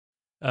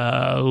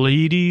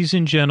Ladies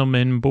and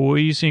gentlemen,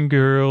 boys and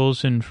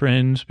girls, and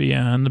friends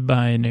beyond the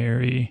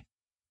binary,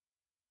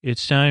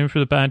 it's time for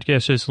the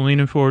podcast that's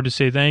leaning forward to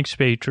say thanks,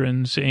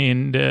 patrons,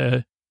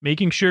 and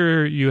making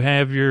sure you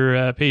have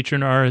your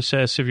patron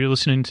RSS if you're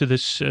listening to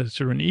this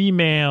through an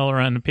email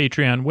or on the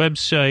Patreon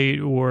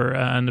website or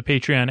on the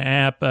Patreon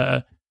app.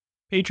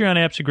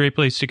 Patreon app's a great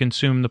place to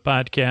consume the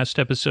podcast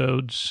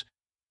episodes.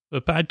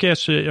 The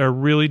podcasts are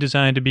really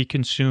designed to be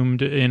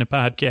consumed in a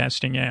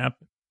podcasting app.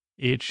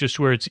 It's just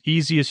where it's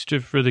easiest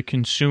for the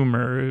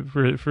consumer,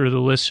 for the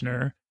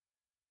listener.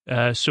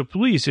 So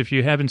please, if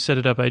you haven't set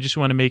it up, I just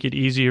want to make it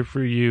easier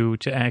for you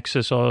to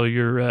access all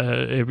your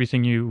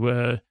everything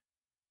you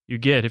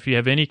get. If you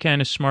have any kind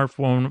of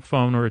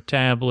smartphone or a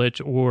tablet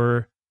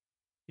or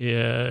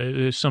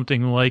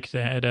something like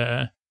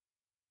that,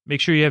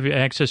 make sure you have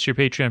access to your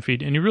Patreon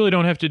feed. And you really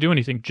don't have to do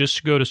anything.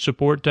 Just go to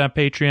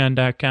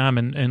support.patreon.com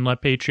and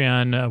let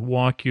Patreon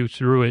walk you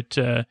through it.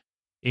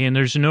 And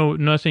there's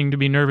nothing to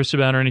be nervous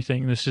about or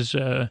anything. This is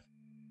a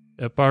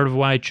part of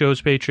why I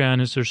chose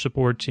Patreon as their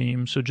support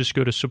team. So just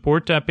go to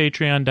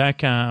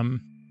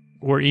support.patreon.com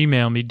or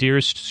email me,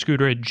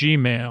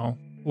 dearestscooter@gmail.com.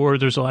 Or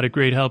there's a lot of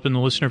great help in the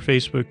listener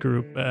Facebook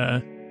group.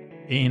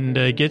 And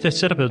get that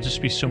set up. It'll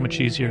just be so much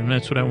easier. And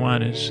that's what I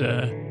want is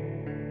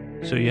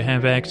so you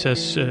have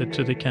access to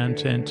the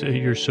content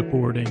you're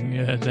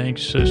supporting.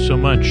 Thanks so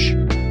much.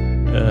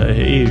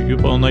 Hey, you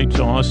have all night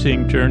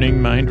tossing,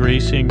 turning, mind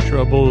racing,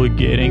 trouble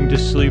getting to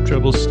sleep,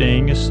 trouble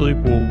staying asleep?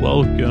 Well,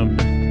 welcome.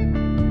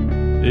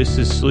 This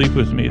is Sleep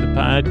With Me, the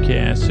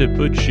podcast that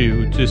puts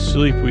you to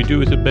sleep. We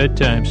do it with a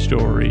bedtime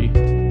story.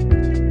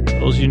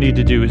 All you need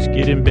to do is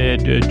get in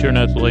bed, turn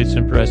out the lights,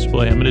 and press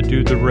play. I'm going to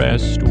do the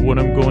rest. What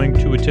I'm going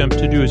to attempt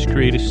to do is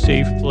create a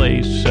safe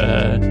place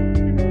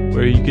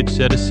where you could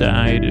set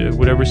aside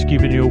whatever's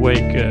keeping you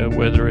awake,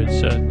 whether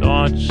it's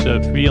thoughts,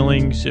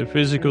 feelings,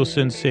 physical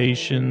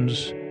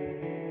sensations,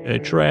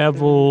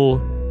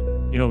 travel,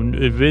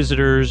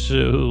 visitors,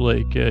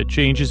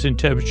 changes in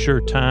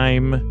temperature,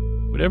 time,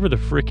 whatever the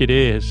frick it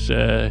is.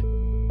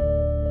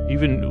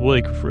 Even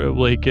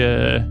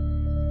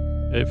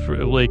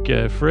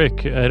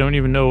frick. I don't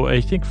even know. I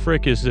think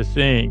frick is the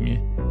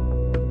thing.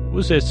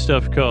 What's that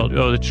stuff called?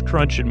 Oh, it's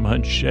Crunch and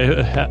Munch.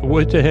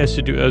 What that has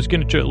to do? I was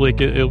going to try,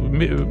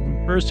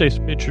 first I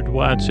pictured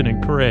Watson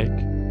and Crick.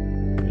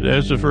 That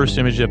was the first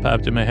image that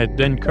popped in my head.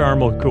 Then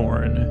caramel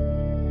corn.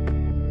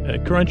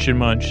 Crunch and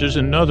Munch. There's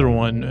another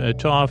one,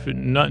 toffee,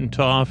 nut and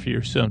toffee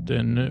or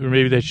something. Or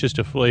maybe that's just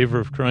a flavor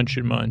of Crunch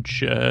and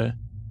Munch.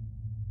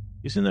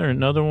 Isn't there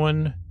another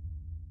one?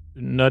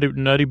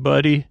 Nutty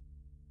Buddy?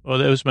 Oh,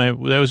 that was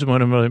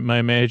one of my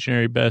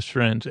imaginary best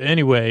friends.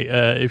 Anyway,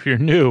 if you're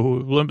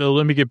new,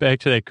 let me get back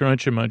to that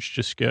Crunch and Munch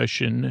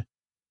discussion.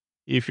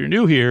 If you're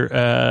new here,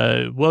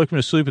 welcome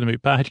to Sleep With Me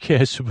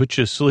podcast to put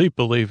you to sleep,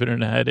 believe it or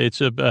not.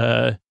 It's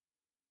let's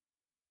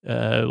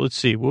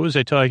see, what was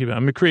I talking about?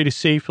 I'm going to create a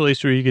safe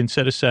place where you can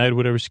set aside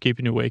whatever's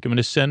keeping you awake. I'm going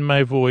to send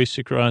my voice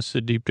across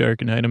the deep,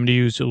 dark night. I'm going to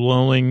use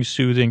lulling,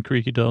 soothing,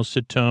 creaky,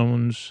 dulcet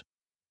tones,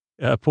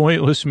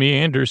 pointless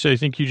meanders. I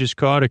think you just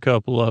caught a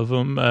couple of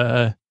them.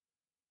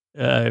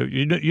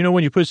 You know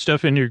when you put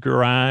stuff in your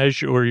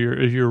garage or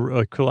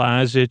your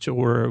closet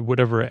or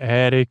whatever,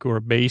 attic or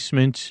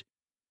basement,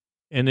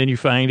 and then you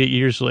find it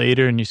years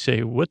later and you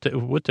say, what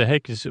the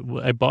heck is it?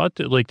 I bought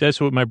that. Like, that's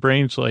what my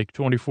brain's like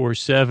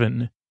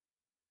 24/7.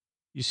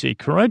 You say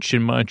Crunch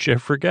and Munch. I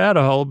forgot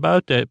all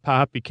about that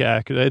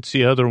poppycock. That's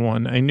the other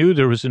one. I knew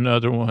there was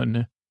another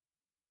one.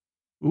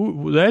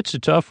 Ooh, that's a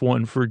tough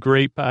one for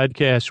great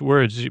podcast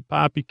words.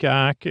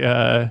 Poppycock,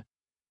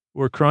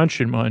 or Crunch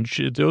and Munch.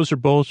 Those are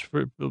both,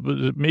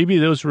 maybe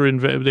those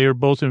they were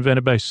both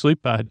invented by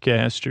sleep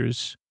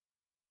podcasters.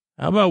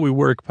 How about we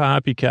work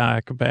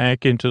poppycock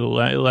back into the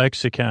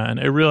lexicon?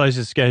 I realize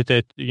it's got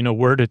that,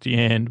 word at the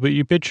end, but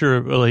you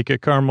picture like a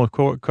caramel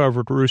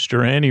covered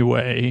rooster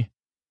anyway.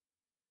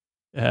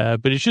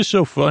 But it's just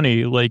so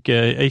funny. Like,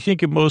 I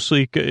think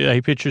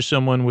I picture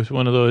someone with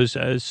one of those,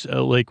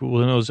 like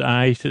one of those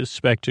eye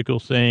spectacle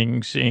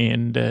things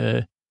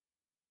and,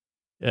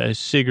 a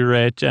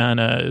cigarette on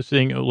a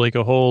thing, like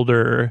a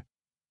holder,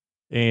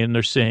 and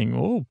they're saying,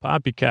 oh,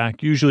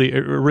 poppycock, usually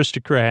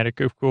aristocratic,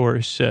 of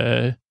course.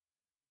 But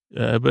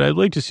I'd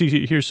like to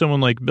hear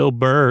someone like Bill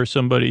Burr or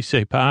somebody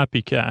say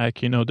poppycock.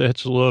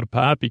 That's a load of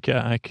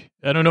poppycock.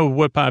 I don't know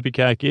what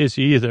poppycock is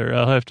either.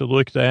 I'll have to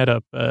look that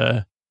up.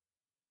 I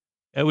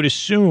would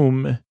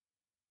assume,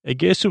 I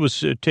guess it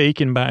was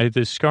taken by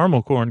this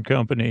caramel corn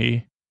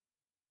company.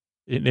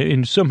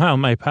 And somehow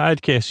my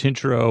podcast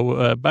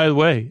intro, by the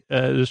way,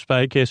 this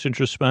podcast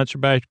intro is sponsored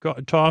by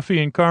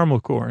Toffee and Caramel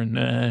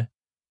Corn.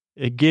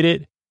 Get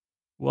it?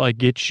 Well, I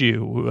get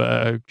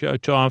you.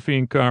 Toffee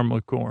and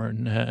Caramel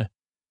Corn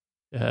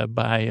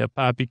by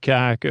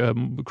Poppycock,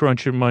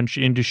 Crunch and Munch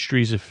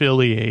Industries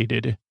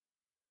affiliated.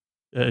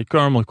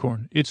 Caramel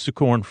corn. It's the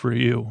corn for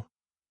you.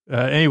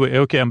 Anyway,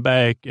 okay, I'm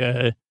back.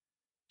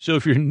 So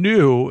if you're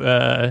new,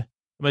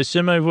 I'm going to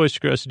send my voice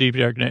across the deep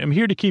dark night. I'm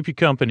here to keep you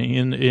company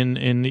in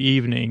the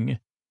evening.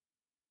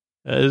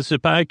 This is a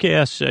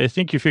podcast. I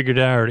think you figured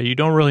it out already. You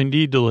don't really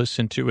need to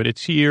listen to it.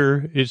 It's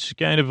here. It's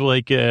kind of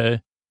like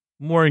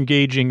more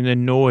engaging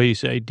than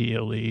noise,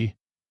 ideally.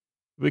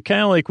 But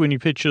kind of like when you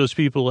pitch those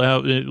people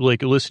out,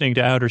 like listening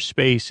to outer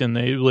space, and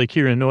they like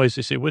hear a noise.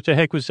 They say, "What the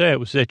heck was that?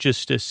 Was that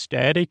just a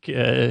static?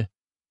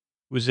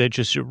 Was that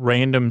just a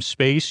random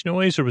space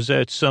noise, or was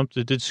that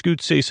something? Did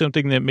Scoot say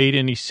something that made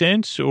any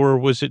sense, or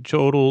was it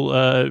total?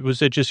 Was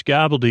that just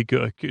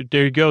gobbledygook?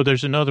 There you go.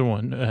 There's another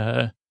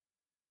one.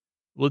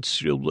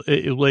 Let's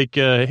like,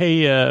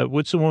 hey,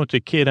 what's the one with the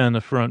kid on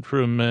the front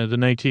from the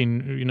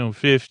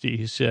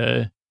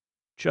 1950s?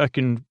 Chuck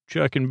and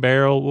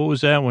Barrel. What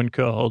was that one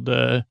called?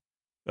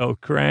 Oh,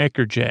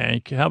 Cracker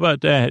Jack. How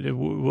about that?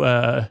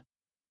 Gobbledygook.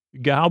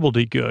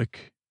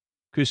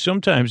 Because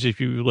sometimes if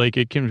you like,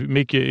 it can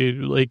make it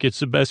like it's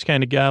the best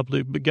kind of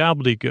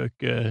gobbledygook.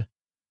 The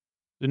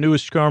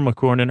newest Karma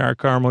Corn in our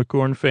Karma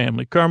Corn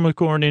family. Karma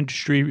Corn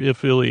Industry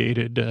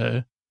affiliated.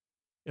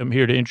 I'm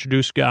here to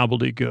introduce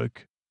gobbledygook.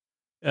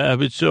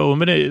 But so I'm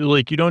going to,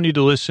 like, you don't need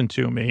to listen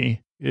to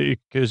me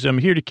because I'm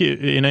here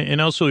to,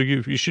 and also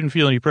you shouldn't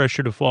feel any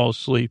pressure to fall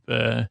asleep.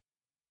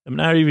 I'm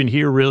not even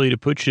here really to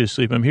put you to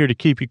sleep. I'm here to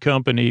keep you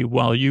company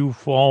while you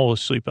fall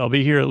asleep. I'll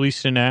be here at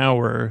least an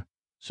hour.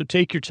 So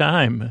take your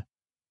time.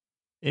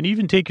 And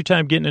even take your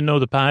time getting to know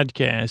the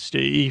podcast.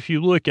 If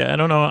you look, I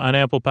don't know, on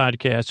Apple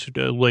Podcasts,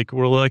 like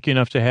we're lucky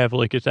enough to have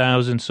like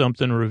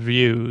 1,000-something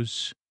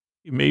reviews,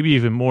 maybe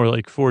even more,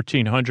 like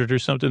 1,400 or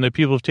something that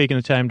people have taken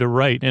the time to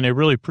write. And I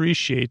really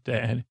appreciate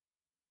that.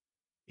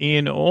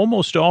 And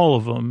almost all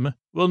of them,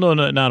 well, no,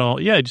 not all.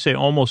 Yeah, I'd say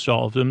almost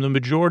all of them, the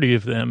majority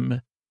of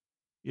them,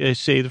 I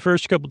say the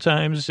first couple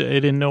times I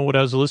didn't know what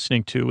I was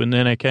listening to, and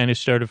then I kind of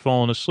started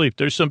falling asleep.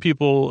 There's some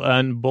people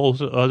on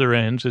both other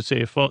ends that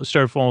say I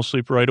started falling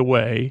asleep right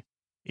away,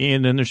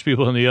 and then there's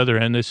people on the other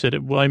end that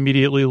said, well, I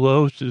immediately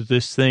loathed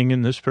this thing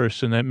and this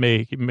person that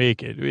make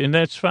it, and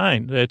that's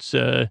fine. That's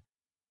but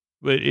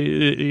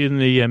in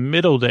the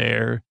middle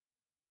there,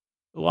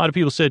 a lot of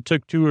people said it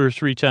took 2 or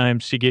 3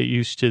 times to get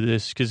used to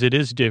this because it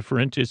is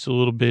different. It's a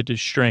little bit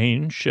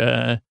strange.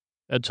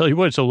 I'll tell you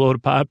what, it's a load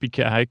of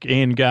poppycock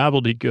and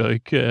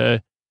gobbledygook,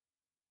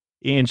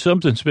 and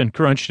something's been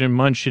crunching and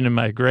munching in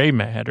my gray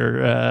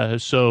matter.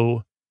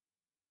 So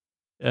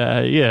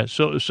podcast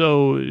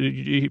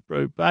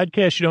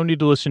you don't need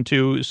to listen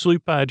to.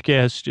 Sleep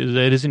podcast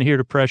that isn't here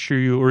to pressure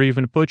you or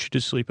even put you to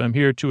sleep. I'm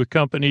here to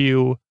accompany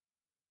you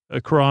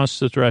across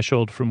the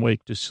threshold from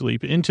wake to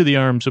sleep into the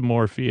arms of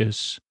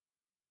Morpheus.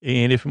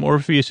 And if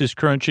Morpheus is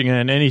crunching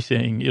on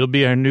anything, it'll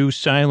be our new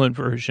silent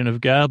version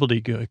of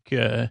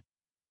gobbledygook.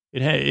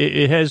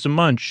 It has the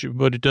munch,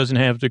 but it doesn't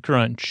have the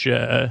crunch.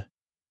 We're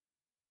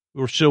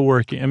still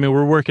working. I mean,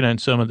 we're working on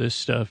some of this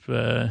stuff.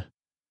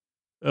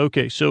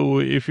 Okay, so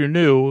if you're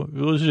new,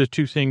 those are the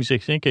 2 things I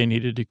think I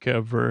needed to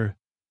cover.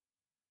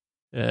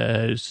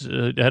 I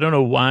don't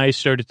know why I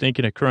started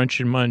thinking of crunch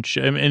and munch.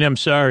 And I'm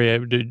sorry I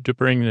to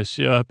bring this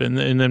up. And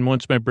then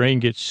once my brain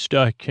gets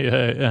stuck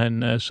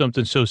on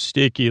something so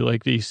sticky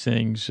like these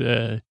things,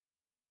 but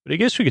I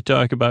guess we could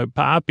talk about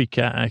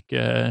poppycock.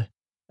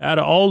 Out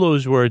of all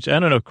those words, I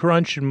don't know,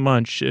 crunch and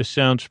munch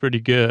sounds pretty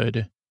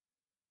good.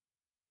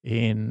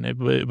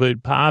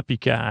 But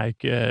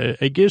poppycock,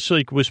 I guess,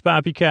 like, was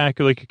poppycock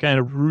like a kind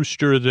of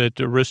rooster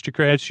that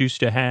aristocrats used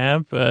to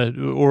have,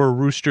 or a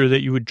rooster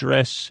that you would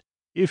dress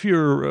if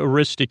you're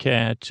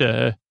aristocrat,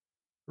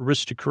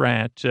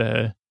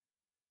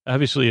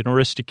 obviously an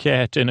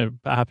aristocrat and a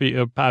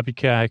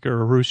poppycock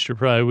or a rooster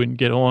probably wouldn't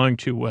get along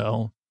too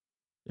well.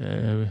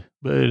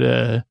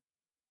 But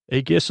I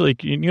guess,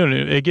 like, you know,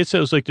 I guess that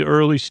was like the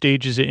early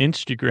stages of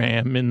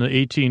Instagram in the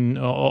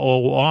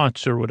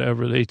 1800s or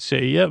whatever. They'd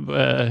say, yep,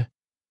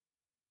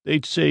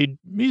 they'd say,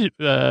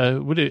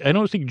 I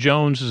don't think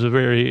Jones is a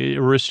very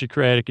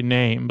aristocratic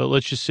name, but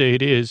let's just say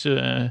it is.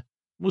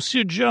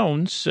 Monsieur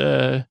Jones,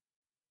 did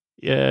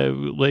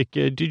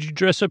you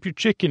dress up your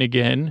chicken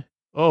again?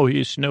 Oh,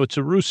 yes, no, it's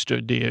a rooster,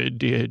 dear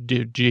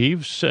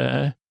Jeeves.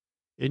 And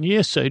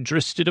yes, I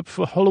dressed it up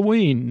for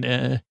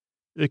Halloween.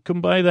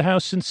 Come by the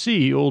house and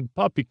see old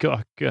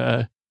poppycock.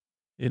 And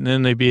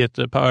then they be at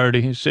the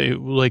party and say,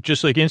 like,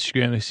 just like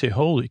Instagram, they say,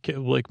 holy cow,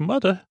 like,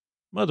 mother,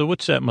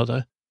 what's that,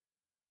 mother?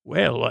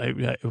 Well,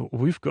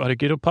 we've got to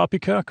get a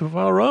poppycock of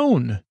our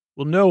own.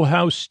 Well, no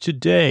house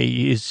today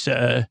is,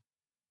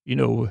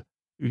 you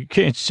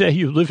can't say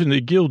you live in the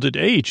Gilded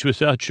Age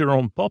without your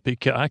own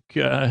poppycock.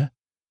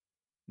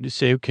 You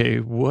say, okay,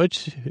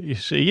 what? You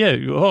say,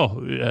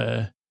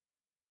 yeah,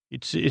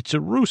 it's a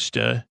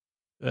rooster.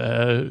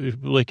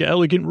 Like an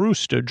elegant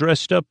rooster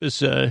dressed up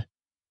as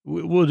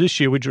well,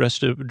 this year we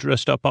dressed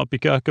up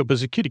Poppycock up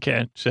as a kitty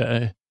cat.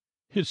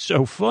 It's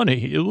so funny.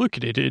 You look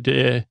at it.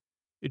 It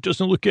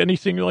doesn't look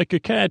anything like a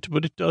cat,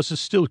 but it does.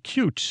 It's still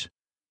cute.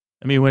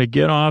 I mean, when I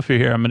get off of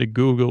here, I'm going to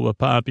Google what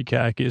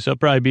poppycock is. I'll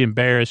probably be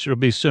embarrassed. It'll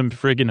be some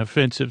friggin'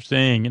 offensive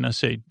thing. And I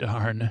say,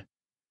 darn,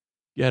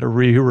 got to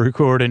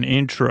re-record an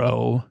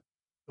intro.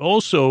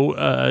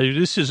 Also,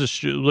 this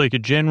is like a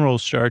general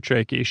Star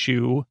Trek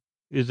issue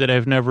is that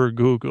I've never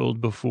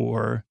Googled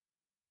before.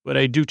 But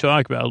I do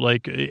talk about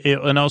like,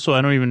 and also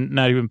I don't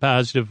not even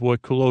positive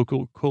what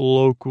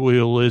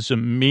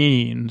colloquialism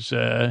means.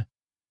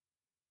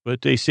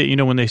 But they say,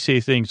 when they say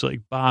things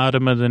like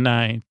bottom of the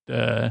ninth,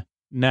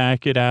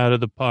 knock it out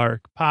of the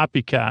park,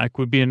 poppycock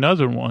would be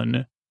another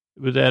one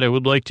that I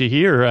would like to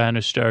hear on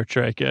a Star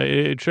Trek.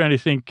 Trying to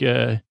think,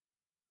 I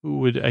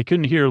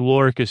couldn't hear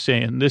Lorca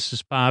saying this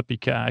is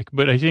poppycock,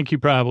 but I think he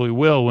probably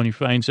will when he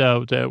finds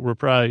out that we're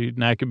probably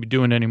not going to be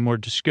doing any more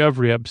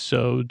Discovery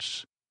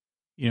episodes.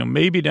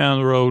 Maybe down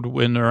the road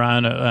when they're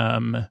on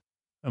a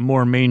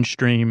more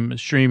mainstream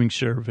streaming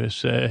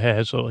service that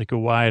has a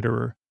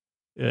wider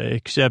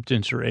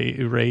acceptance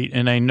rate.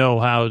 And I know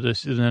how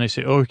this, and then I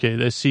say, okay,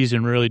 this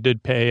season really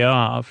did pay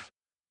off.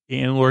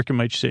 And Lorca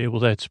might say, well,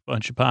 that's a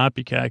bunch of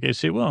poppycock. I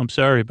say, well, I'm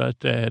sorry about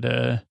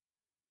that.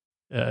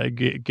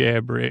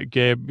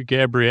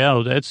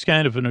 Gabrielle, that's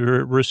kind of an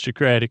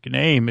aristocratic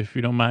name, if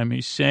you don't mind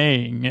me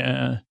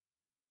saying.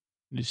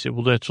 He said,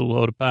 well, that's a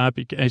load of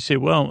poppycock. I say,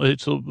 well,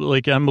 it's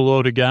like I'm a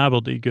load of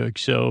gobbledygook,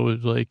 so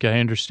like I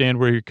understand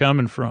where you're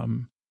coming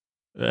from.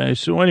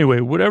 So anyway,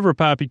 whatever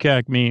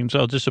poppycock means,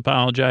 I'll just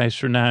apologize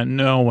for not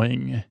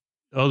knowing.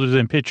 Other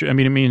than picture, I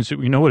mean, it means,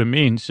 we know what it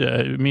means.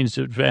 It means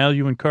that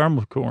value in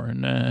caramel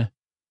corn.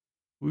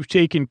 We've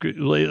taken,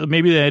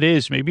 maybe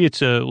maybe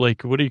it's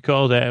what do you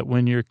call that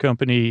when your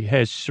company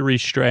has 3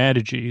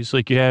 strategies?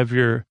 Like you have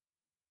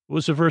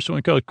what's the first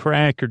one called?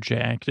 Cracker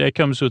Jack. That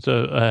comes with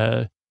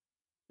a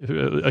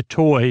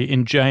toy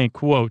in giant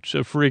quotes, a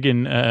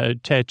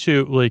friggin'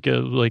 tattoo,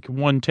 like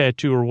one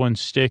tattoo or one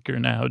sticker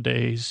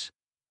nowadays.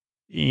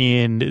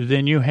 And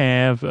then you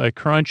have a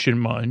Crunch and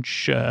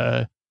Munch,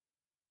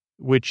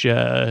 which,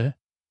 that's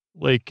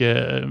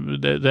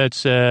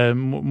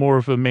more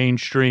of a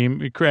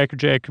mainstream. Cracker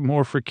Jack,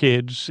 more for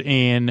kids.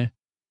 And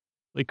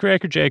like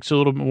Cracker Jack's a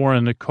little bit more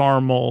on the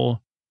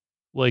caramel.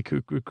 Like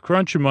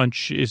Crunch and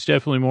Munch is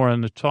definitely more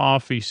on the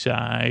toffee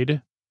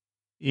side.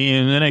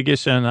 And then I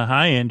guess on the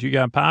high end, you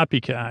got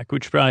Poppycock,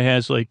 which probably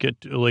has like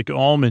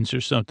almonds or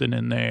something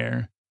in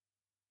there.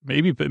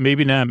 Maybe, but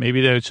maybe not.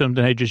 Maybe that's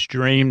something I just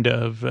dreamed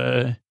of.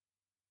 They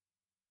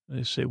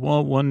say,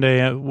 well, one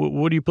day,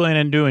 what do you plan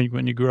on doing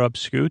when you grow up,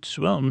 Scoots?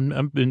 Well,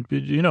 I've been,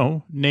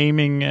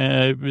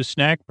 naming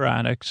snack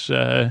products.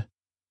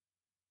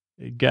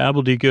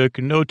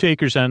 Gobbledygook, no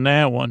takers on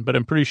that one, but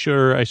I'm pretty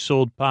sure I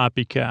sold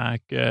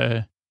Poppycock.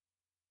 I'm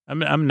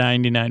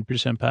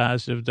 99%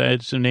 positive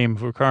that's the name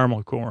for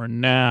caramel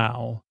corn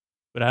now,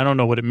 but I don't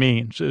know what it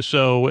means.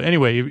 So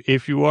anyway,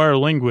 if you are a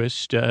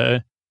linguist,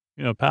 I'm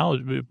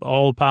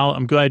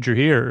glad you're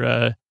here.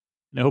 And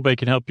I hope I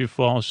can help you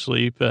fall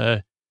asleep.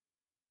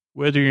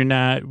 Whether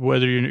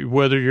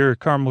you're a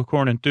caramel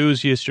corn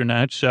enthusiast or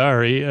not,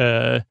 sorry.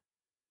 I'm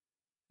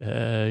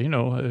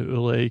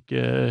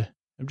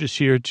just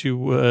here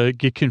to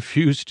get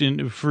confused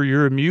for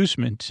your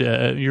amusement,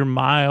 your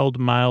mild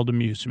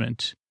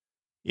amusement.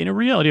 In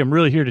reality, I'm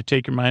really here to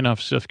take your mind off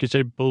stuff because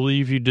I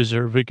believe you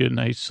deserve a good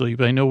night's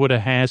sleep. I know what a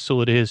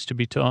hassle it is to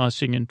be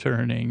tossing and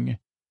turning,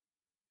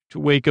 to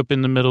wake up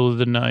in the middle of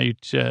the night,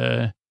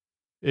 to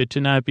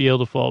not be able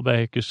to fall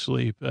back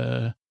asleep.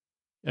 I've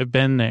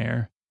been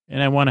there,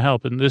 and I want to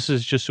help, and this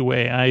is just a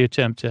way I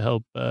attempt to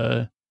help.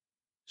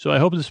 So I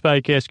hope this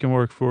podcast can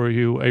work for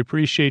you. I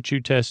appreciate you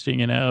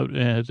testing it out.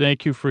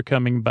 Thank you for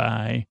coming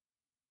by.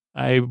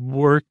 I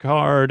work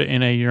hard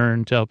and I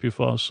yearn to help you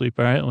fall asleep.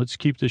 All right, let's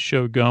keep this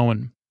show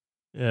going.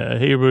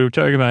 Hey, we were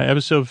talking about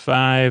episode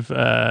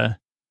 5,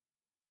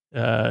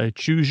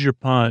 Choose Your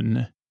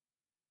Pun.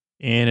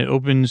 And it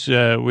opens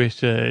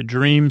with a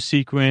dream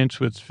sequence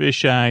with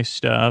fisheye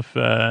stuff.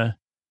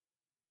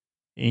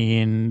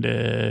 And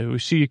we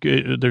see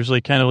there's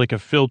kind of like a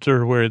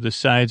filter where the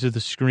sides of the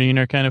screen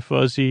are kind of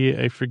fuzzy.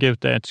 I forget what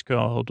that's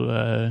called.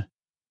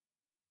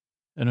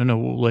 I don't know,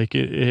 like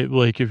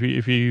if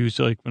you use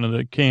like one of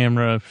the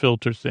camera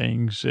filter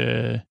things,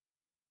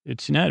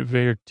 it's not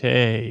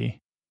Verte.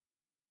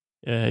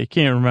 I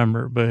can't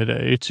remember, but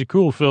it's a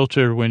cool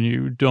filter when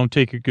you don't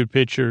take a good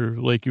picture,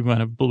 like you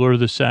want to blur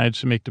the sides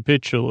to make the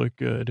picture look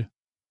good.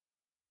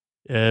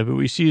 But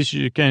we see this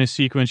kind of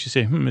sequence. You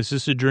say, is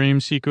this a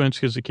dream sequence?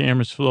 Because the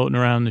camera's floating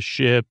around the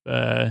ship.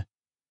 And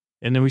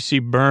then we see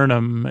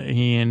Burnham,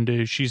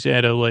 and she's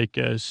at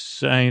a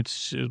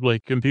science,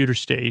 computer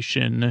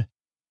station.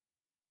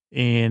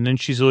 And then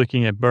she's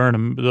looking at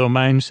Burnham, though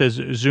mine says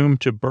zoom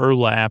to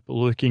burlap,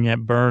 looking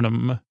at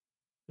Burnham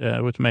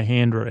with my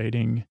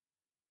handwriting.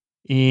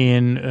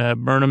 And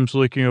Burnham's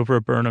looking over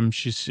at Burnham.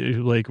 She's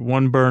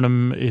one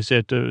Burnham is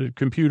at the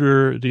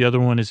computer. The other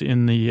one is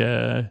in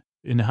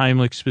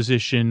Heimlich's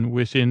position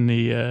within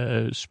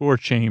the spore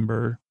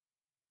chamber.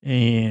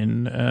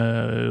 And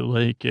then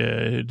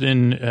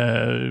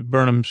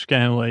Burnham's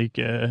kind of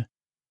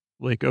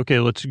okay,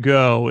 let's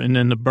go. And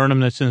then the Burnham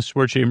that's in the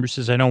spore chamber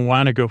says, I don't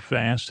want to go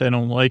fast. I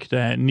don't like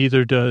that.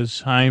 Neither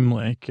does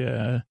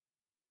Heimlich.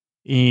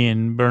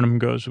 And Burnham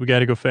goes, we got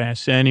to go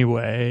fast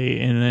anyway.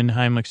 And then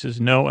Heimlich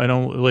says, no, I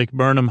don't like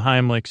Burnham.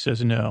 Heimlich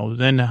says no.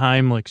 Then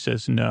Heimlich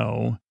says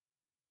no.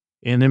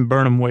 And then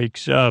Burnham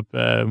wakes up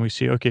and we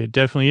see, okay, it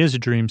definitely is a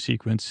dream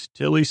sequence.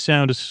 Tilly's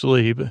sound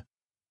asleep.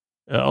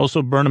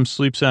 Also, Burnham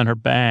sleeps on her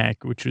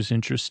back, which was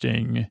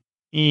interesting.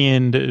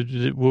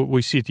 And what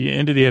we see at the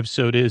end of the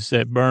episode is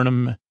that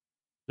Burnham,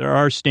 there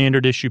are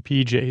standard issue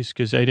PJs,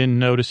 because I didn't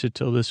notice it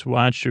till this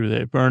watch through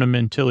that Burnham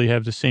and Tilly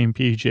have the same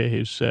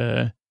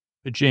PJs,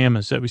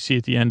 pajamas that we see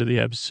at the end of the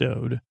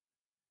episode.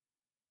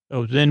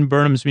 Oh, then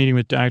Burnham's meeting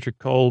with Dr.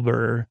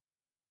 Culber,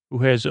 who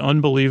has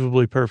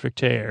unbelievably perfect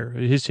hair.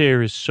 His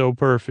hair is so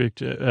perfect,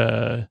 he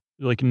has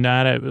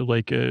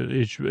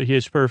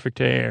perfect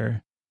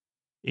hair.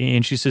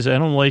 And she says, I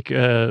don't like,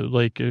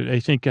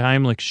 I think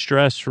Heimlich's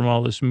stress from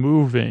all this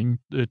moving.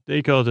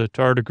 They call it a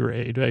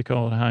tardigrade. I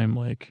call it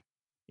Heimlich.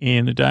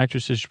 And the doctor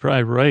says, you're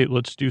probably right.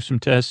 Let's do some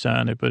tests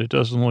on it, but it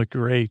doesn't look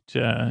great.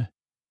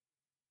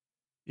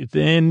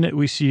 Then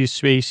we see a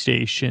space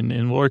station,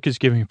 and Lorca's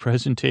giving a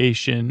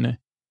presentation.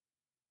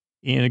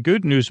 And the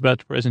good news about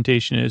the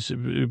presentation is,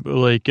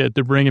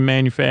 they're bringing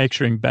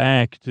manufacturing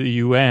back to the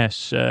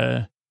U.S.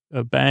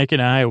 Back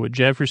in Iowa,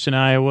 Jefferson,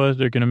 Iowa,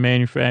 they're going to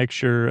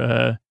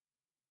manufacture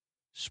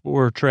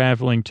spore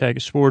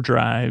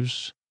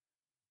drives.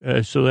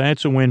 So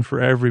that's a win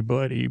for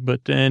everybody.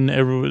 But then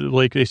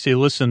they say,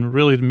 listen,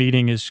 really the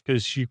meeting is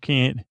because you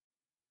can't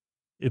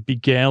be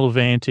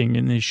gallivanting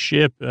in this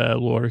ship,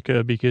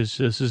 Lorca, because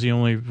this is the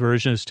only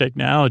version of this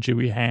technology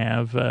we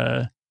have.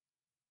 And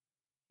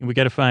we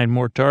got to find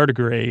more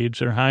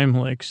tardigrades or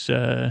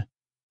Heimlichs.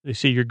 They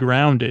say you're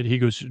grounded. He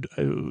goes,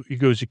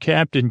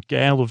 Captain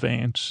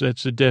Gallivants.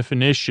 That's the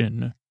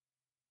definition.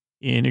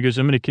 And he goes,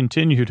 I'm going to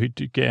continue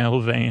to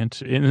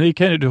gallivant. And they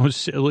kind of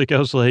don't, I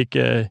was like,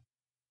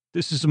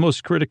 this is the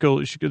most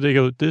critical. They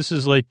go, this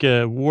is like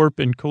warp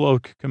and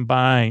cloak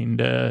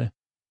combined.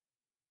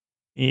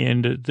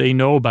 And they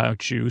know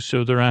about you,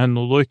 so they're on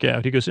the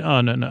lookout. He goes,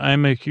 oh, no,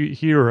 I'm a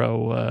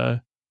hero.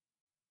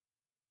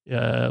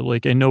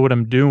 I know what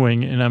I'm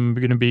doing, and I'm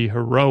going to be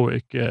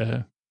heroic.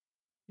 And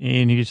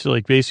he's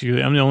like,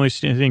 basically, I'm the only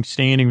thing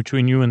standing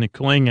between you and the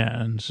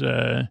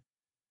Klingons.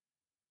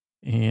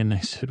 And I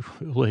said,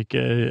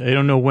 I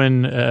don't know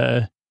when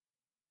the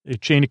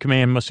chain of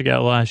command must have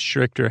got a lot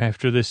stricter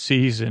after this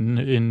season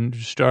in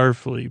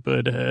Starfleet.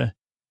 But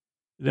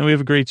then we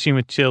have a great scene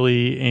with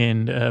Tilly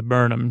and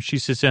Burnham. She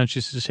sits down,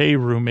 she says, hey,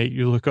 roommate,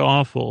 you look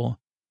awful.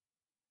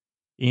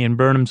 And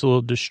Burnham's a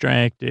little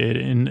distracted,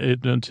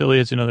 and Tilly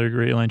has another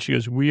great line. She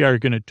goes, we are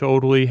going to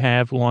totally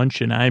have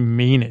lunch, and I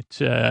mean it.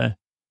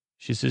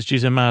 She says,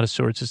 geez, I'm out of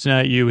sorts. It's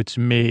not you, it's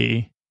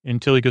me. And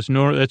Tilly goes,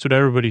 no, that's what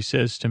everybody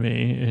says to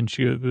me. And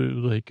she,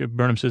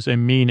 Burnham says, I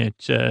mean it.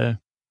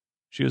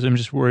 She goes, I'm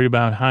just worried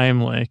about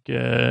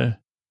Heimlich.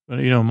 But,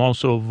 I'm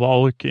also a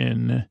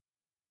Vulcan.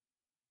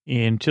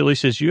 And Tilly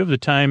says, you have the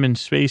time and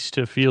space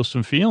to feel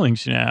some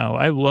feelings now.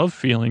 I love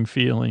feeling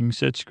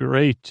feelings. That's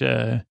great.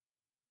 You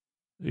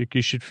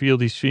should feel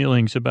these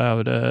feelings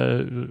about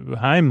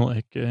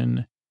Heimlich.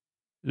 And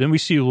then we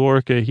see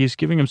Lorca. He's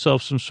giving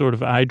himself some sort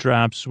of eye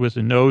drops with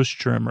a nose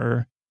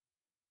trimmer.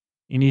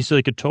 And he's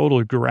like a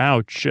total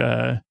grouch.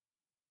 Scolds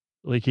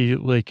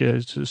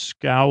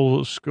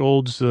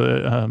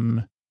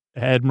the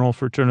Admiral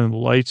for turning the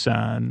lights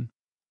on.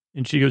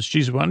 And she goes,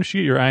 geez, why don't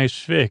you get your eyes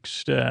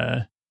fixed?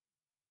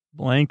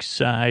 Blank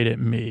side at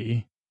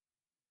me.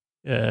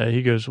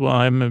 He goes, well,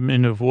 I'm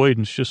in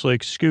avoidance, just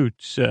like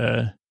Scoots.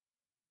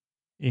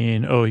 He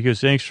goes,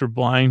 thanks for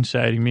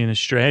blindsiding me in a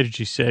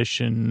strategy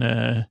session.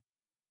 Then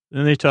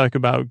they talk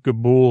about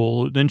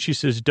Gabul. Then she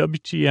says,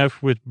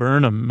 WTF with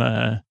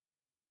Burnham.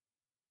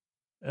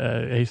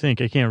 I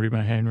think, I can't read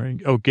my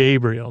handwriting. Oh,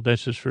 Gabriel,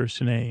 that's his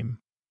first name.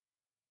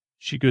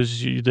 She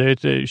goes,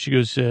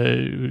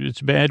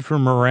 it's bad for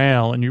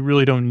morale, and you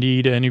really don't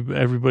need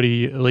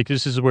everybody,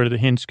 this is where the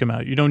hints come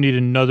out. You don't need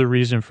another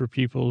reason for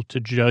people to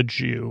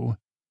judge you.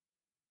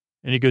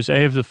 And he goes, I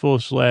have the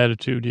fullest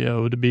latitude,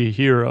 to be a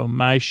hero.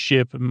 My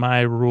ship,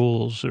 my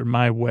rules, or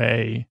my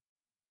way.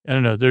 I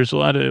don't know. There's a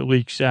lot of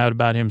leaks out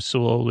about him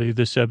slowly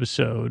this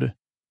episode,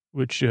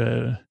 which,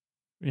 it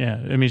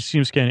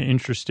seems kind of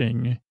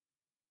interesting.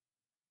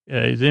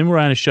 Then we're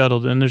on a shuttle.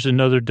 Then there's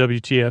another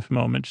WTF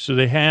moment. So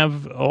they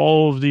have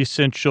all of the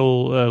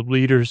essential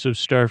leaders of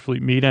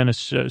Starfleet meet on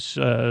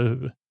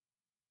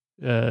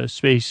a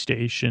space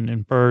station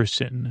in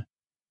person,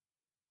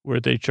 where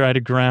they try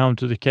to ground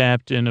to the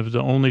captain of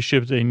the only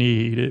ship they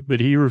need, but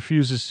he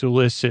refuses to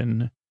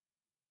listen.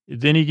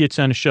 Then he gets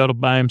on a shuttle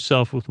by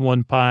himself with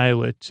one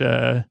pilot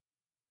to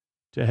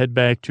head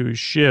back to his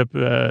ship.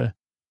 And,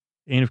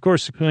 of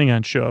course, the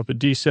Klingons show up. A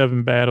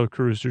D-7 battle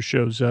cruiser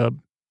shows up.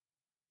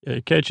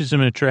 Catches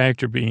him in a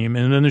tractor beam,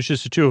 and then there's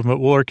just the two of them.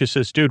 But Lorca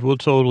says, dude, we'll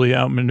totally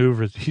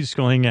outmaneuver these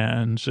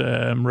Klingons.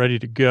 I'm ready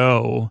to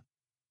go.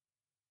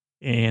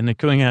 And the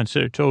Klingons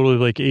are totally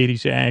like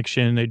 80s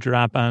action. They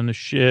drop on the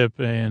ship,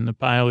 and the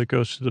pilot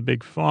goes to the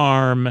big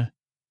farm.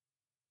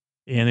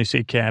 And they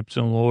say,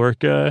 Captain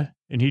Lorca.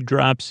 And he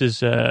drops his,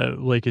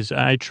 his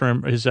eye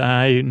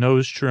cleaner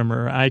nose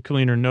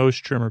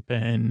trimmer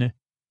pen.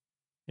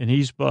 And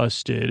he's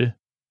busted.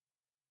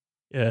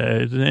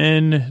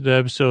 Then the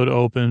episode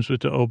opens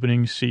with the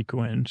opening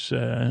sequence.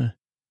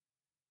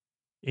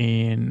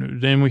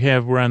 And then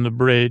we're on the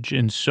bridge,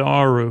 and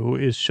Saru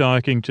is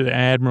talking to the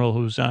Admiral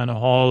who's on a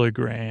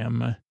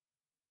hologram.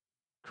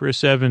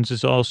 Chris Evans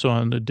is also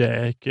on the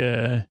deck.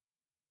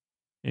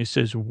 He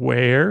says,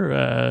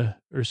 where?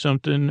 Or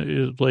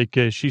something.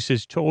 She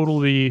says,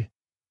 totally.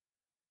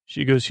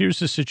 She goes, here's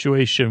the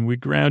situation. We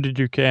grounded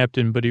your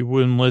captain, but he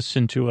wouldn't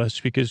listen to us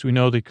because we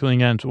know the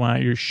Klingons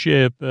want your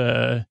ship.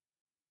 So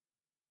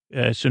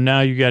now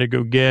you got to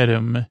go get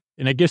him.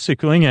 And I guess the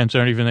Klingons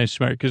aren't even that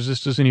smart because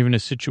this isn't even a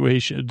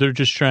situation. They're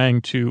just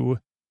trying to,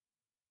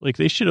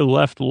 they should have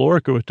left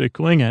Lorca with the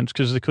Klingons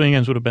because the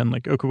Klingons would have been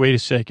like, okay, wait a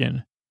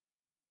second.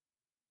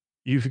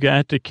 You've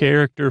got the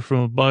character from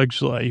A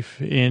Bug's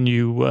Life and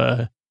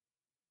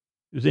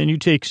then you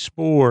take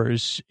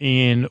spores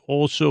and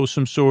also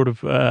some sort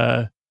of,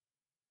 car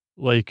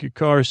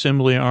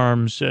assembly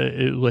arms.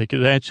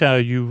 That's how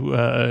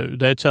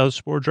the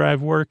spore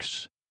drive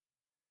works.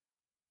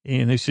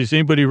 And they says,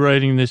 anybody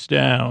writing this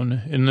down?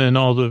 And then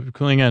all the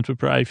Klingons would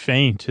probably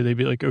faint. They'd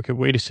be like, okay,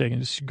 wait a second.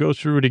 Let's go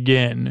through it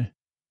again.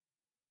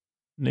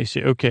 And they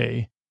say,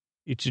 okay,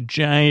 it's a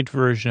giant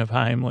version of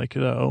Heimlich,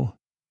 though.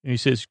 And he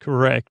says,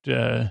 correct.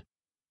 We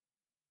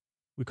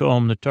call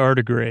him the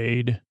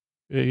tardigrade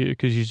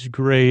because he's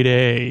grade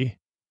A.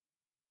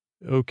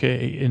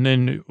 Okay. And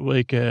then,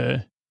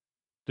 the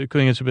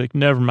Klingons would be like,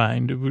 never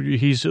mind.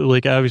 He's,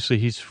 obviously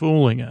he's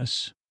fooling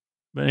us.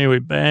 But anyway,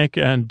 back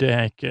on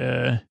deck,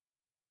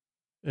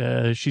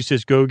 she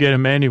says, go get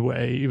him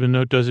anyway, even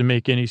though it doesn't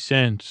make any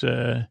sense.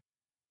 So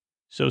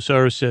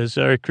Saru says,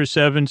 all right, Chris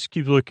Evans,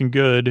 keep looking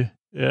good.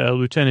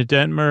 Lieutenant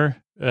Detmer,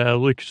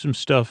 look some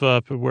stuff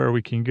up where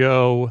we can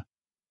go.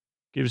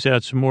 Gives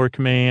out some more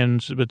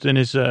commands, but then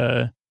his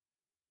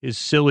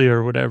cilia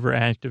or whatever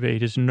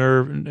activate, his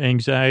nerve and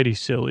anxiety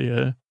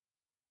cilia.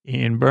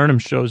 And Burnham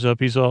shows up.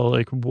 He's all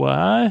like,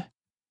 what?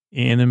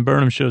 And then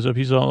Burnham shows up.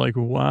 He's all like,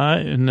 what?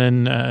 And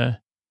then,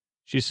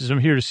 she says, I'm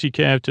here to see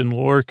Captain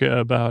Lorca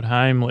about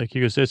Heimlich. He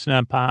goes, that's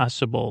not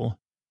possible.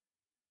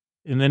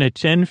 And then at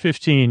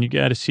 10:15, you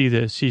got to see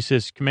this. He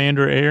says,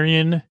 Commander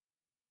Arian,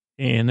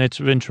 and that's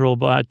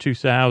Ventralbot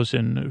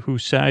 2000, who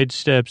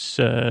sidesteps,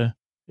 I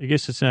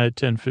guess it's not at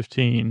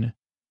 10:15.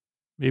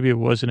 Maybe it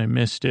wasn't. I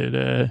missed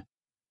it.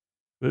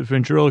 But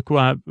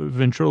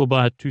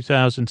Ventralbot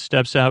 2000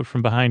 steps out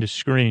from behind a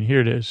screen.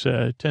 Here it is,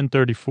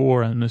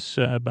 10:34 on this,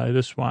 by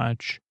this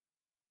watch.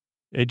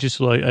 I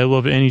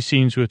love any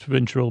scenes with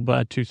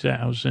Ventralbot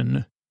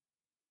 2000.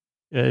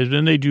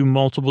 Then they do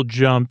multiple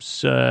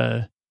jumps,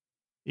 Burnham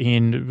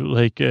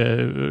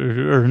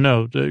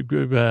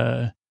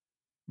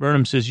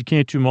says you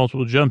can't do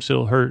multiple jumps.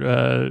 It'll hurt,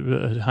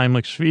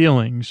 Heimlich's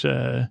feelings.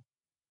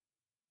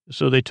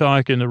 So they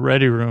talk in the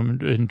ready room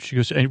and she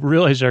goes, I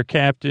realize our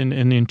captain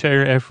and the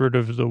entire effort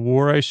of the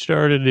war I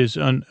started is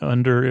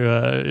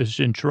is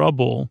in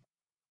trouble.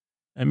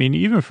 I mean,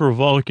 even for a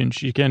Vulcan,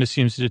 she kind of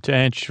seems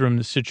detached from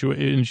the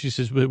situation. And she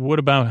says, but what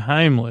about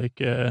Heimlich?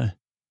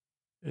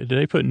 Did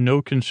I put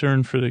no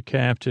concern for the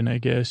captain, I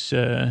guess?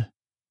 What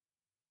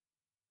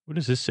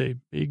does this say?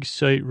 Big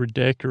site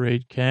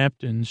redecorate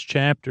captains,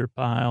 chapter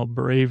pile,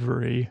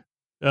 bravery.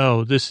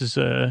 Oh, this is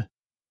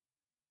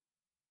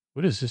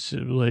what is this?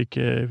 I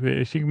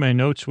think my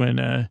notes went,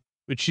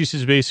 but she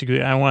says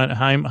basically, I want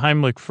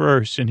Heimlich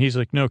first. And he's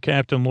like, no,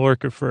 Captain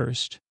Lorca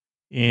first.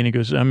 And he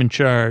goes, I'm in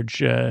charge,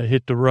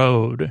 hit the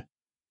road.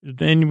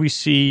 Then we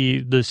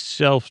see the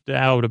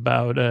self-doubt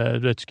about,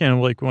 that's kind of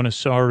like one of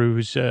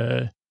Saru's,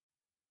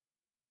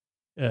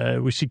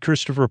 we see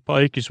Christopher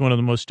Pike is one of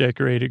the most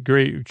decorated,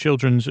 great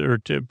children's, or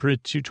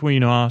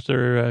tween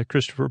author,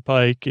 Christopher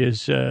Pike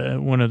is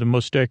one of the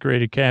most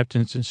decorated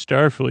captains in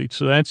Starfleet.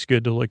 So that's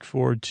good to look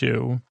forward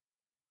to.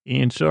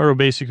 And Saru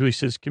basically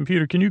says,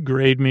 computer, can you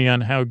grade me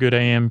on how good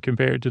I am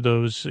compared to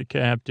those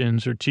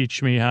captains or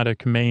teach me how to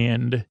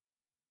command?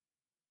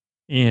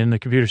 And the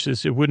computer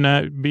says, it would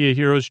not be a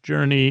hero's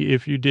journey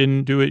if you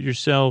didn't do it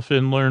yourself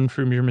and learn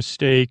from your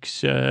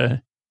mistakes.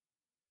 And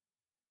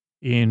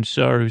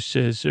Saru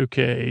says,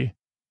 okay,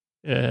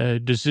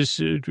 does this,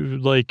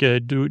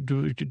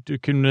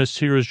 can this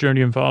hero's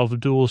journey involve a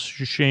dual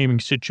shaming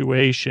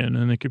situation?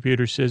 And the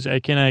computer says, I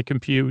cannot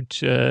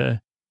compute.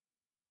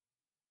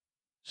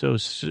 So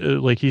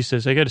he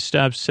says, I got to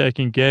stop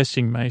second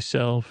guessing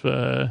myself.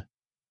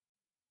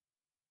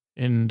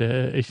 And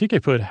I think I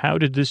put, how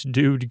did this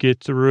dude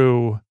get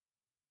through?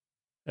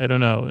 I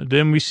don't know.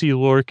 Then we see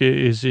Lorca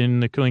is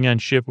in the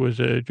Klingon ship with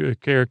a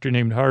character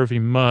named Harvey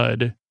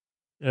Mudd,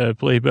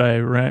 played by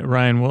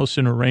Ryan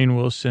Wilson or Rainn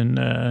Wilson.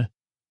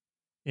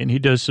 And he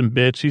does some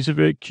bits. He's a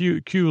bit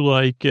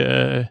Q-like.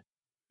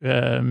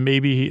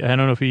 Maybe, I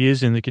don't know if he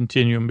is in the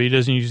Continuum, but he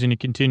doesn't use any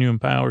Continuum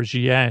powers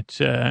yet.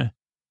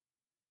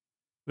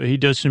 But he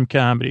does some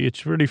comedy.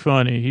 It's really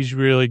funny. He's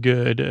really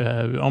good,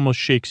 almost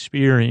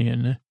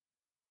Shakespearean.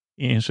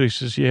 And so he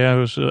says,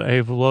 yeah, I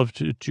have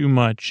loved too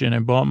much, and I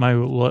bought my,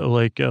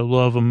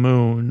 love a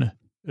moon,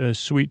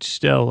 sweet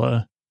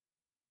Stella,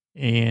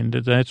 and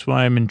that's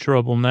why I'm in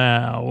trouble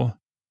now.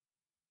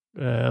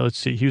 Let's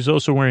see. He was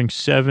also wearing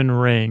 7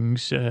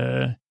 rings.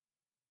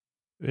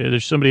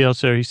 There's somebody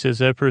else there. He says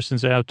that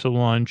person's out to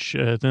lunch.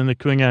 Then the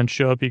Klingons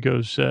show up. He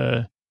goes,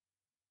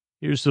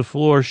 here's the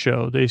floor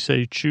show. They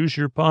say, choose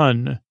your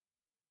pun.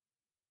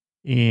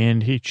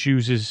 And he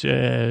chooses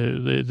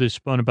this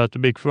pun about the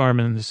big farm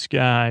in the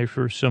sky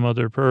for some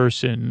other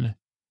person.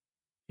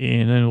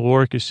 And then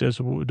Lorca says,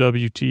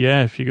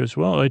 WTF. He goes,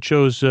 well, I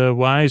chose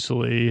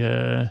wisely.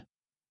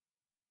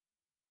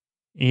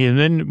 And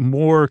then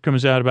more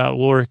comes out about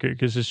Lorca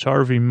because this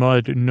Harvey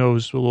Mudd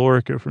knows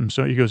Lorca from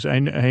so he goes,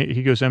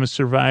 he goes, I'm a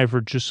survivor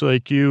just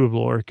like you,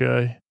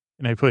 Lorca.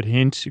 And I put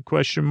hint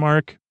question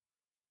mark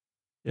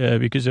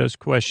because I was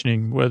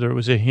questioning whether it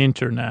was a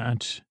hint or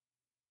not.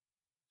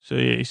 So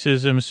yeah, he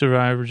says, I'm a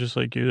survivor just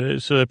like you.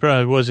 So that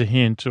probably was a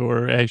hint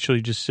or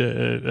actually just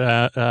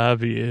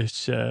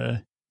obvious.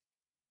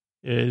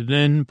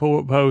 Then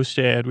post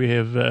ad, we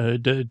have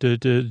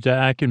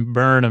Doc and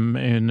Burnham,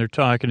 and they're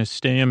talking to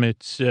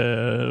Stamets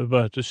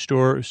about the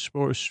sports.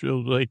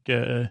 Like,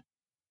 I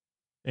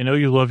know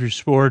you love your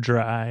spore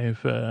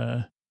drive.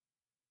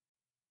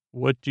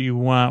 What do you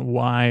want?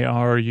 Why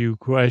are you?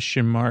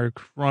 Question mark.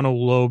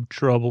 Frontal lobe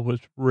trouble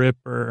with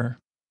Ripper.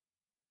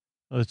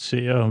 Let's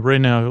see.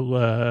 Right now,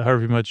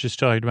 Harvey Mudd's just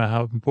talking about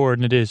how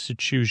important it is to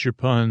choose your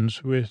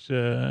puns with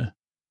the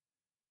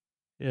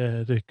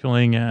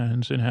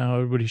Klingons and how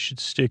everybody should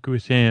stick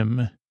with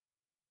him.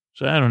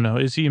 So I don't know.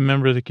 Is he a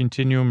member of the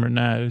Continuum or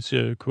not? It's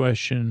a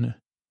question.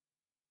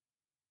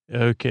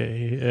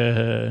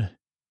 Okay.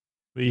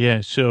 But yeah,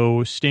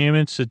 so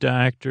Stamets, the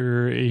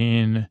doctor,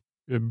 and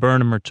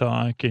Burnham are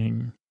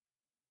talking.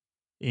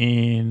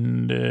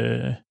 And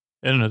I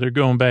don't know. They're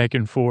going back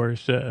and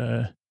forth.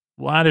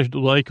 A lot of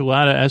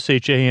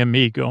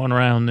SHAME going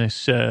around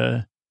this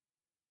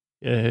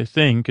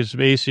thing, because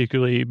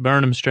basically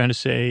Burnham's trying to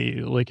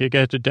say, like, I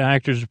got the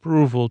doctor's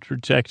approval to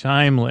protect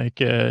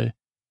Heimlich.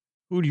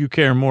 Who do you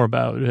care more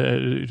about,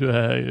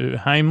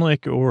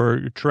 Heimlich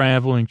or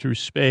traveling through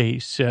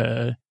space?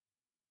 And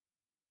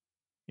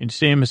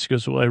Stamets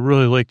goes, well, I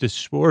really like this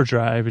spore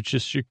drive. It's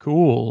just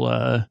cool.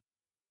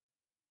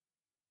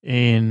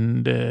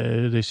 And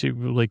they say,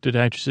 like, the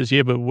doctor says,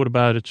 yeah, but what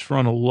about its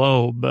frontal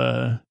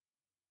lobe?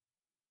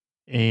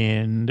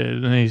 And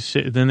then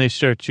they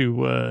start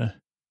to,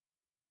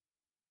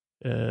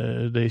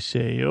 they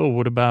say, oh,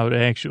 what about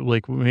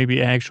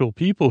maybe actual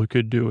people who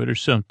could do it or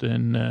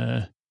something,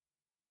 I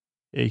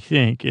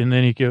think. And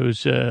then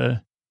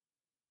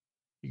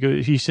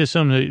he says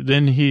something,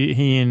 then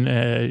he and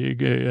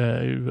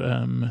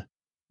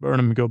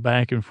Burnham go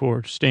back and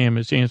forth.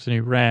 Stamets, Anthony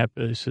Rapp,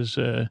 says,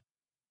 it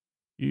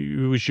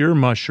was your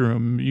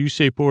mushroom. You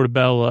say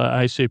portabella,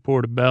 I say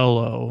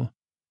portabello.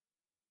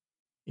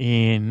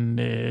 And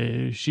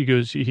he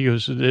goes,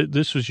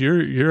 this was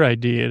your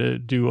idea to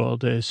do all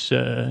this.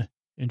 And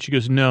she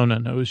goes, no,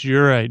 it was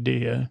your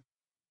idea.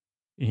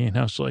 And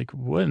I was like,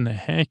 what in the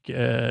heck?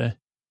 Then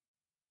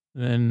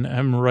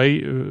I'm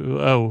right.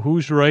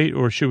 Who's right?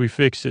 Or should we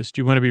fix this? Do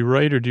you want to be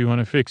right or do you want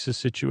to fix the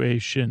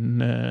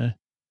situation?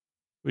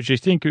 Which I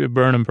think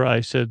Burnham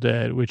probably said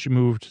that, which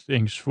moved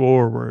things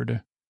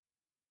forward.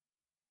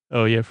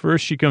 Oh, yeah.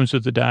 First, she comes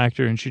with the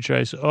doctor and she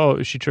tries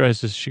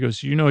this. She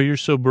goes, you're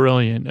so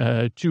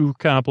brilliant. 2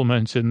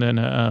 compliments and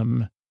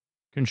then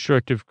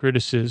constructive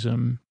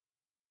criticism.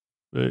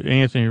 But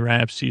Anthony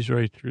Rapp sees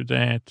right through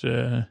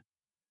that.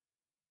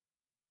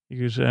 He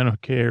goes, I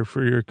don't care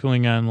for your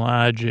Klingon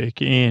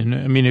logic. And,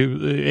 I mean,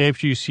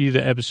 after you see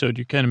the episode,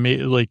 you kind of make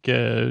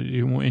and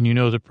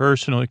the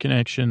personal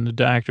connection the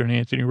doctor and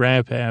Anthony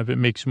Rapp have, it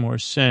makes more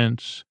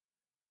sense.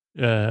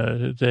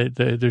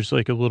 That there's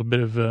like a little bit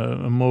of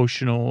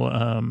emotional,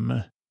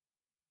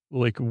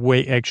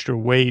 extra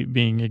weight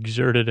being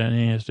exerted on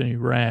Anthony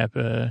Rapp.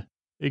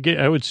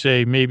 I would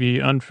say maybe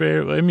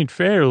unfair. I mean,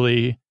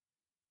 fairly,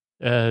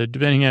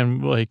 depending on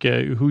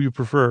who you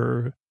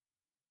prefer.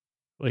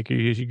 Like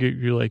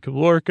you're like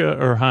Lorca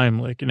or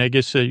Heimlich, and I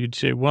guess you'd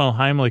say, well,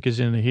 Heimlich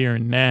is in the here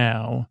and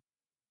now,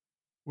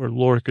 where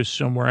Lorca's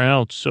somewhere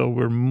else. So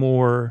we're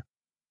more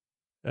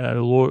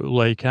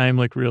like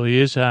Heimlich really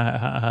is.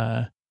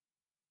 I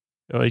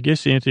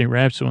guess Anthony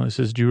Rapp's the one that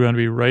says, do you want to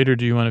be right or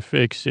do you want to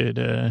fix it?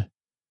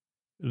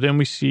 Then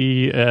we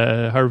see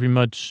Harvey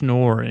Mudd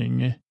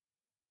snoring.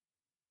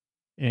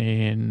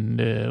 And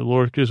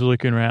Lorca's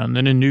looking around.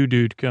 Then a new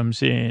dude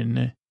comes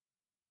in.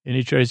 And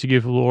he tries to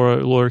give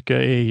Lorca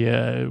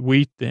a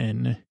wheat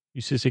thin. He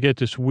says, I got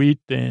this wheat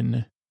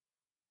thin.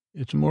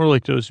 It's more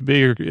like those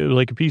bigger,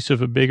 like a piece of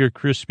a bigger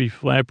crispy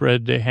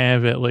flatbread they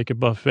have at like a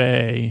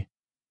buffet.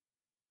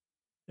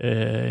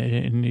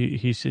 And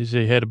he says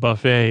they had a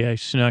buffet. I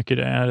snuck it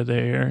out of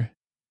there.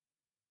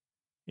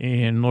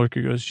 And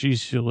Lorca goes,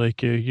 geez, how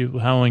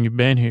long you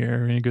been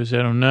here? And he goes,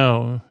 I don't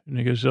know. And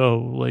he goes,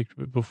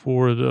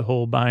 before the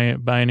whole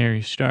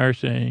binary star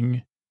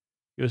thing.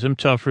 He goes, I'm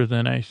tougher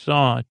than I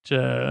thought.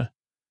 And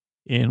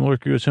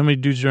Lorca goes, how many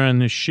dudes are on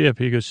this ship?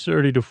 He goes,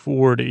 30 to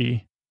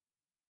 40.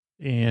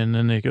 And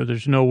then they go,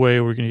 there's no way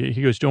we're going to get,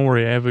 he goes, don't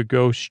worry, I have a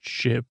ghost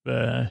ship.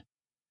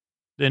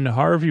 Then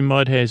Harvey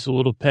Mudd has a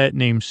little pet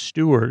named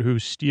Stuart who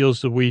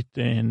steals the wheat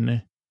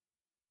thin.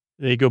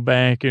 they go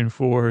back and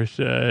forth,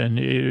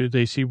 and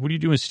they say, "What are you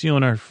doing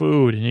stealing our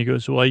food?" And he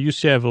goes, "Well, I used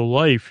to have a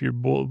life. Your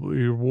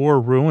war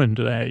ruined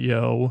that,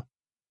 yo.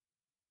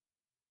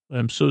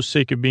 I'm so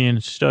sick of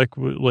being stuck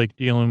with, like,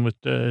 dealing with,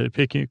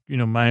 picking,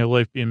 my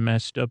life being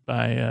messed up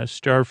by,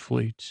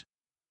 Starfleet."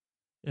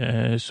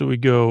 So we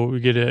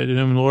get and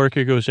then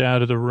Lorca goes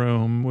out of the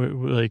room,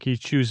 like, he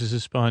chooses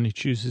his spawn, he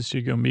chooses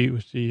to go meet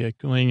with the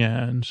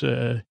Klingons.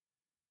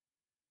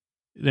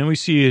 Then we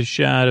see a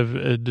shot of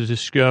the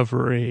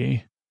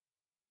Discovery,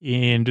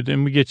 and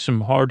then we get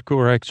some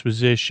hardcore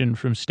exposition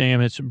from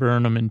Stamets,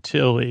 Burnham, and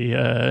Tilly,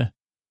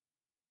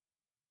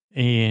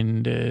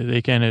 and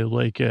they kind of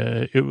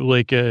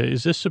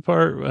is this the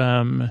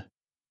part,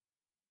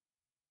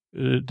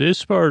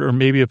 this part, or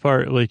maybe a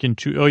part like in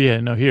two? Oh yeah,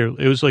 no, here,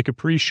 it was like a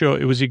pre-show.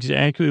 It was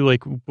exactly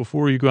like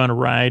before you go on a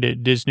ride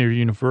at Disney or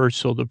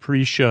Universal, the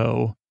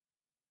pre-show,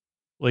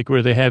 like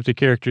where they have the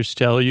characters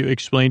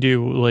explain to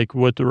you like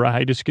what the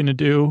ride is going to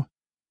do.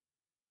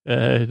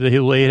 They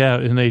lay it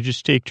out and they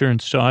just take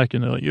turns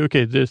talking. They're like,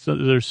 okay, there's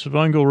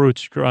fungal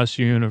roots across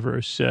the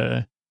universe.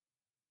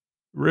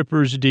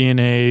 Ripper's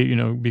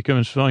DNA,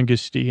 becomes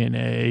fungus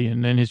DNA,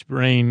 and then his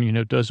brain,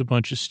 does a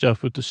bunch of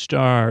stuff with the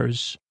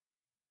stars.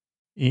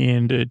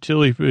 And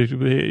Tilly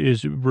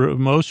is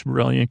most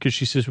brilliant because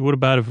she says, "What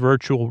about a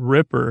virtual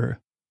Ripper?"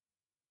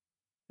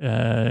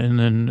 And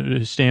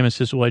then Stamets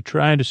says, "Well, I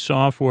tried a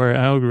software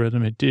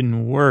algorithm. It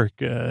didn't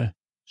work.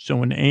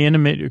 So an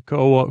animate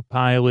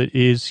co-pilot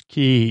is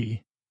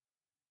key."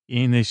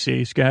 And they say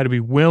it's got to be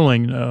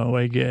willing, though,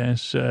 I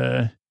guess.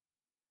 And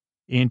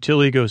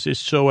Tilly goes, "It's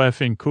so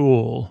effing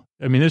cool."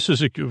 I mean, this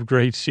was a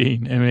great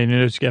scene. I mean,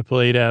 it's got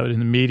played out in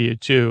the media,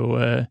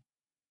 too.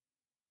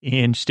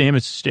 And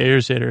Stamets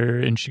stares at her,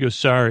 and she goes,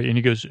 "Sorry." And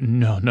he goes,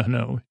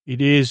 No. It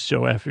is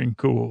so effing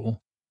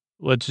cool.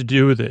 Let's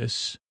do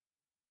this.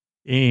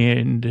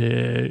 And,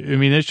 I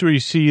mean, that's where you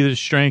see the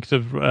strength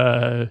of,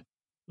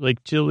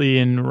 like, Tilly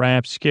and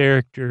Rap's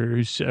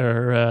characters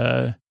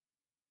are,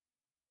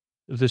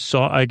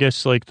 I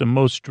guess, like, the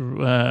most,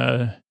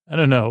 I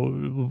don't know,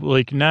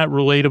 like, not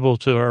relatable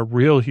to our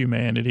real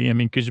humanity. I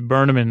mean, because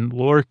Burnham and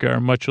Lorca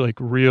are much like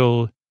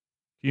real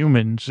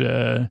humans,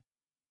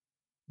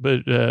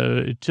 but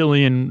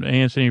Tilly and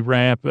Anthony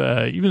Rapp,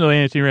 even though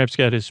Anthony Rapp's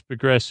got this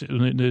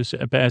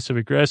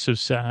passive-aggressive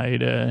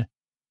side,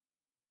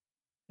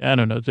 I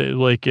don't know, they're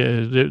like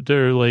a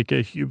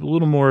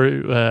little more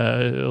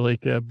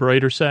like a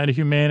brighter side of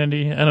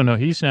humanity. I don't know,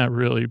 he's not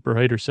really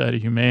brighter side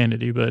of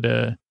humanity, but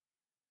I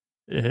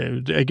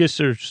guess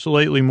they're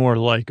slightly more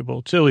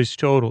likable. Tilly's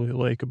totally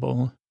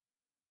likable.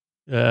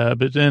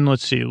 But then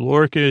let's see,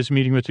 Lorca is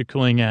meeting with the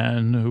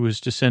Klingon who is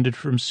descended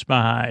from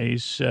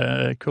spies,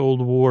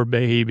 Cold War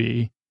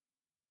baby.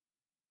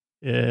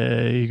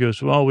 He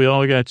goes, "Well, we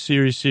all got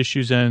serious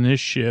issues on this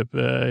ship."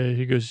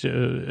 He goes,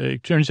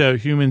 "It turns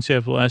out humans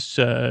have less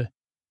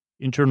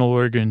internal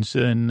organs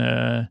than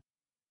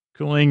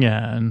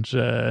Klingons."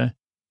 And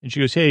she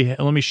goes, "Hey,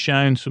 let me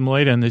shine some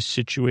light on this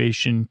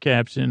situation,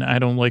 Captain. I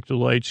don't like the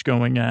lights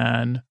going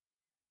on."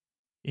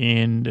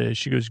 And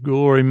she goes,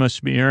 "Glory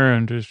must be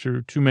earned. There's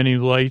too many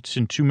lights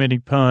and too many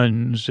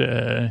puns."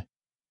 And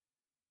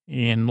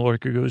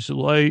Lorca goes, "The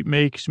light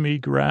makes me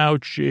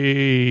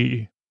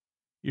grouchy."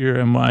 Here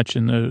I'm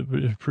watching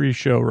the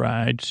pre-show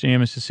ride.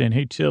 Stamets is saying,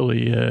 "Hey,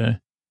 Tilly." And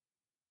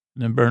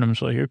then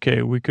Burnham's like,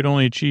 "Okay, we could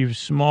only achieve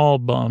small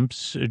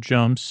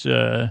jumps.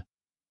 And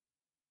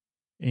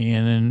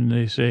then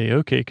they say,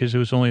 "Okay, because it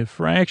was only a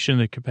fraction of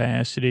the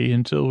capacity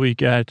until we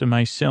got to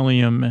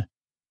mycelium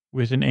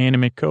with an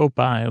animate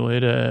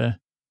co-pilot.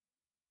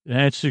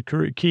 That's the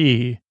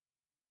key.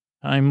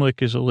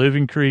 Heimlich is a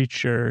living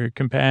creature,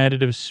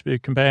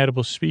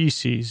 compatible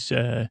species.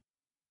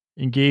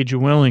 Engage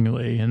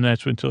willingly." And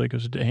that's when Tilly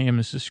goes, "Damn,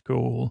 this is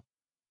cool."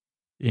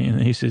 And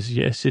he says,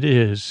 "Yes, it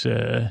is."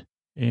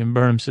 And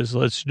Burnham says,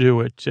 "Let's do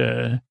it."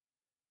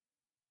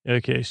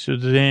 Okay, so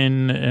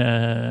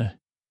then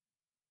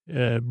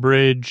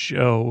Bridge,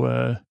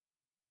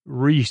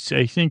 Reese,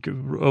 I think,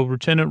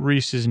 Lieutenant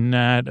Reese is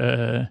not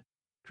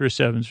Chris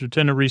Evans.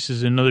 Lieutenant Reese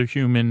is another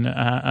human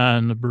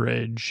on the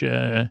bridge.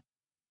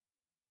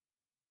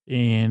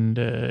 And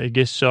I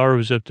guess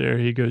Saru's up there.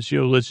 He goes,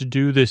 "Yo, let's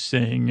do this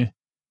thing.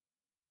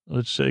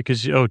 Let's say,"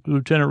 because,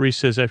 Lieutenant Reese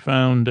says, "I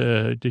found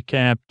the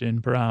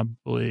captain,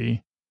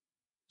 probably."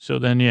 So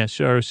then, yeah,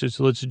 Saru says,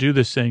 "Let's do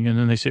this thing." And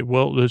then they say,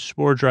 "Well, the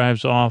spore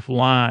drive's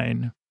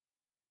offline."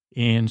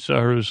 And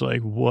Saru's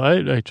like,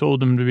 "What? I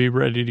told them to be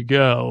ready to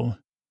go."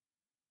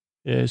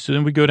 So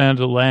then we go down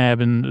to the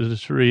lab, and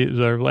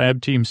our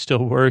lab team's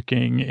still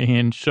working.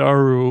 And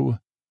Saru,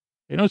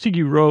 I don't think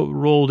he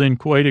rolled in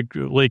quite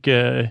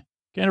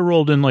kind of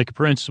rolled in like a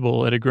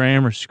principal at a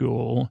grammar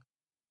school.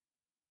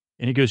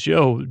 And he goes,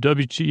 "Yo,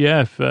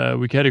 WTF,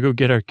 we got to go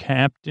get our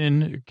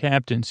captain,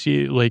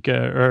 see, like,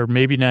 or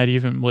maybe not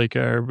even like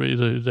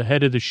the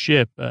head of the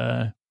ship."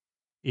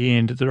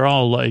 And they're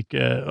all like,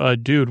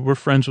 "Dude, we're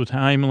friends with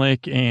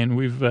Heimlich, and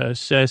we've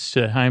assessed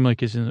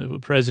Heimlich is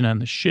present on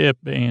the ship.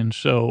 And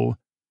so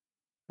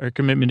our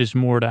commitment is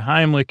more to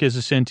Heimlich as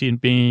a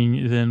sentient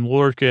being than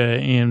Lorca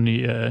and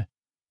the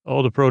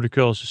all the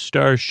protocols of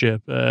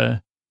Starship.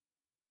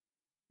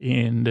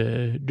 And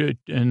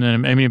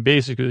then, I mean,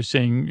 basically they're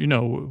saying, you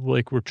know,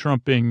 like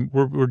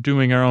we're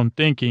doing our own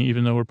thinking,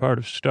 even though we're part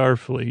of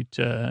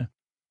Starfleet.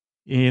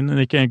 And then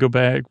they can't go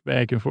back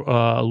and forth,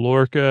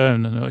 Lorca,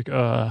 and then they're like,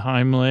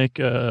 Heimlich,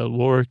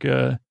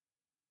 Lorca,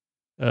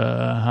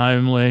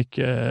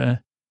 Heimlich,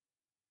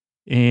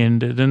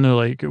 and then they're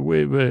like,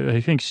 wait,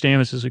 I think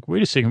Stamets is like,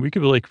 wait a second, we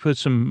could like put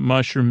some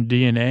mushroom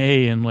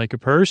DNA in like a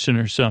person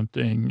or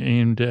something.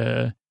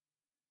 And,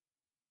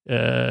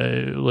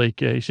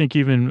 like, I think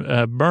even,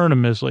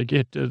 Burnham is like,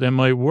 that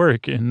might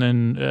work. And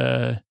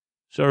then,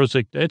 Saru's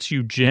like, that's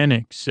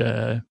eugenics.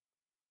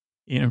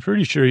 And I'm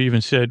pretty sure he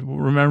even said,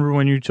 remember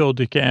when you told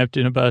the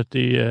captain about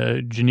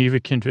the, Geneva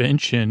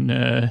Convention?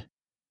 And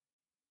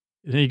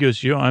then he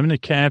goes, yo, I'm the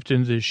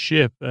captain of this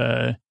ship.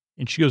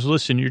 And she goes,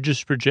 listen, you're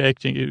just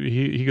projecting.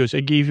 He goes, I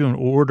gave you an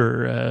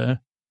order.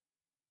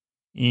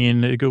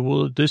 And they go,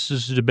 well, this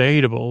is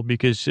debatable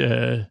because,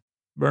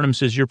 Burnham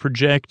says, you're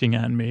projecting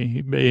on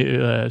me,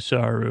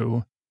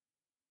 Saru.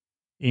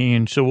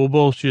 And so we'll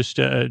both just,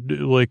 well,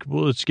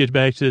 let's get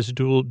back to this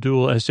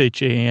dual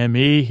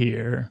SHAME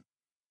here.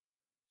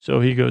 So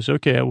he goes,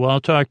 okay, well,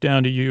 I'll talk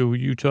down to you.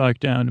 You talk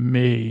down to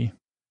me.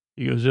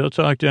 He goes, I'll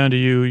talk down to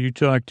you. You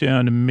talk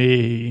down to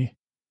me.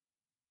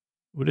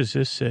 What does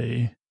this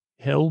say?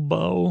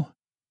 Hellbow?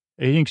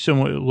 I think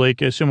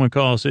someone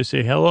calls, they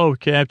say, hello,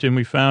 Captain.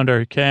 We found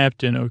our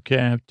captain. Oh,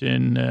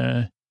 Captain.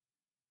 And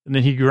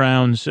then he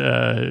grounds,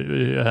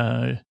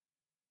 he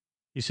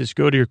says,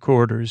 go to your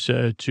quarters,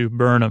 to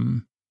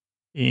Burnham.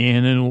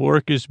 And then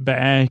Lorca's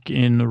back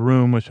in the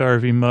room with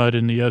Harvey Mudd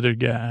and the other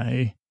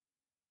guy.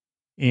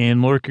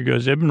 And Lorca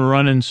goes, I've been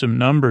running some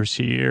numbers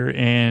here.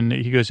 And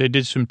he goes, I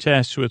did some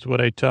tests with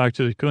what I talked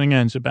to the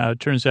Klingons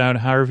about. Turns out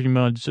Harvey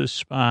Mudd's a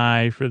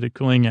spy for the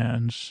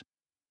Klingons.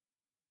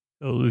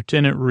 So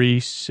Lieutenant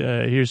Reese,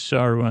 here's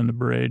Saru on the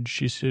bridge.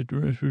 She said,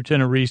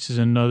 Lieutenant Reese is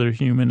another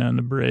human on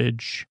the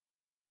bridge.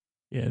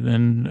 Yeah,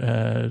 then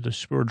the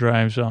spore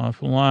drives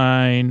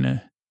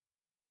offline.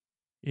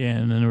 Yeah,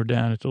 and then we're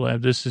down at the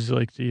lab. This is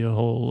like the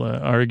whole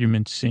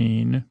argument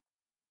scene.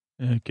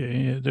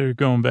 Okay, they're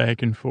going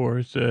back and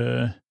forth.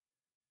 But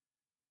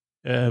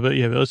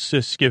let's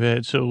just skip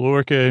ahead. So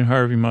Lorca and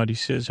Harvey Mudd, he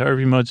says,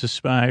 Harvey Mudd's a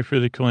spy for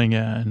the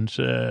Klingons.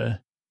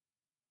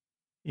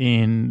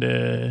 And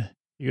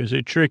he goes,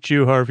 I tricked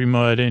you, Harvey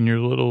Mudd, and your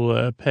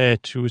little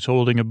pet who was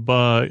holding a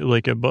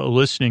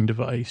listening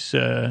device.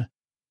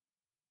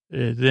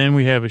 Then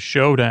we have a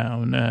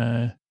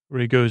showdown where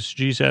he goes,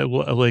 geez,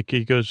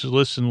 he goes,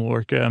 listen,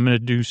 Lorca, I'm going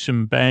to do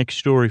some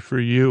backstory for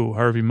you.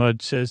 Harvey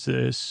Mudd says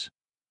this.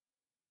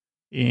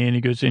 And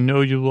he goes, I know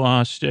you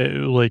lost,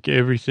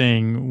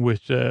 everything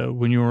with,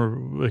 when you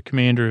were a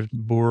commander of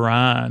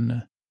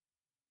Buran.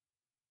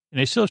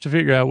 And I still have to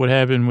figure out what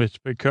happened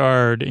with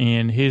Picard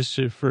and his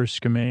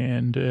first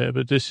command.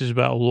 But this is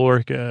about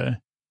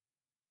Lorca.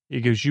 He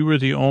goes, you were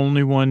the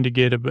only one to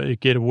get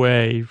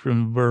away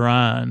from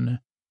Buran.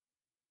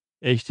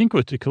 I think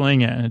with the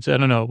Klingons, I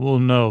don't know. We'll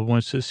know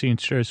once the scene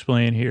starts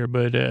playing here.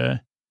 But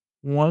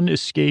one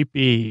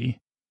escapee.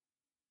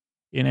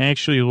 And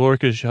actually,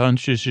 Lorca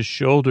hunches his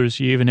shoulders.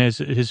 He even has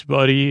his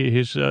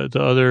buddy,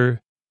 the other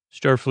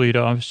Starfleet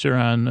officer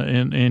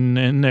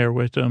in there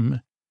with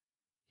him.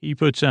 He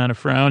puts on a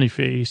frowny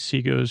face.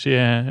 He goes,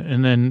 yeah.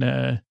 And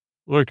then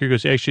Lorca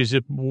goes, actually, it's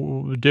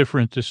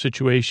different, the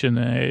situation.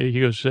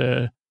 He goes,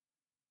 the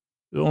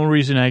only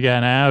reason I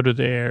got out of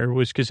there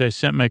was because I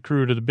sent my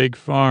crew to the big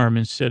farm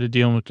instead of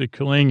dealing with the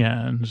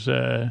Klingons.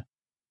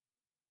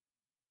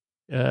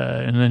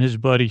 And then his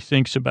buddy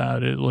thinks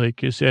about it,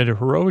 like, is that a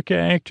heroic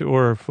act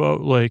or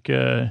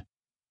okay,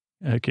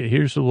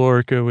 here's the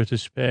Lorca with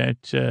his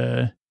pet.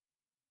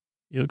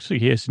 He looks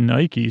like he has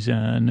Nikes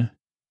on.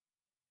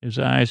 His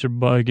eyes are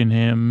bugging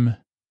him.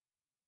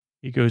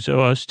 He goes,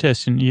 oh, I was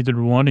testing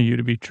either one of you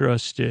to be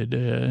trusted.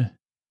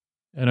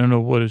 I don't know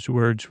what his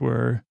words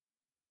were.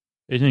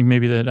 I think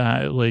maybe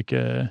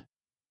that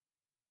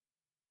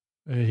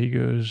he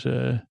goes,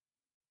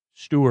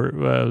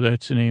 Stuart,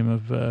 that's the name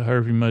of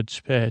Harvey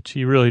Mudd's pet.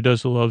 He really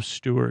does love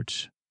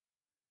Stuart.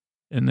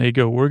 And they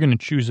go, we're going to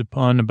choose a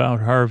pun about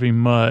Harvey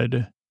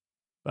Mudd,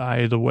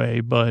 by the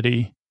way,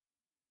 buddy.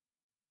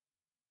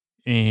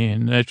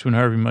 And that's when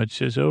Harvey Mudd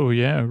says, oh,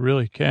 yeah,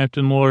 really,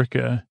 Captain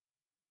Lorca.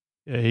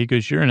 He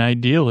goes, you're an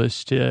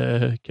idealist.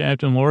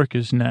 Captain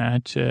Lorca's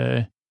not.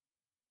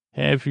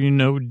 Have you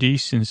no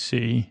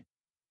decency?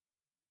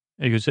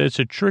 He goes, that's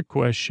a trick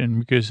question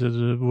because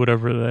of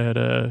whatever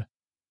that,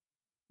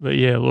 but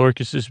yeah,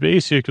 Lorca says,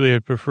 basically,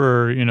 I'd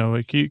prefer,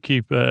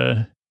 keep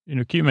my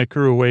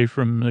crew away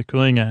from the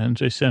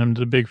Klingons. I sent them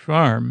to the big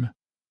farm.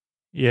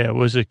 Yeah, it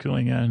was the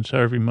Klingons.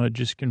 Harvey Mudd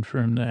just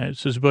confirmed that.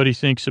 So his buddy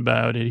thinks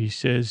about it. He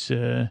says,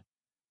 then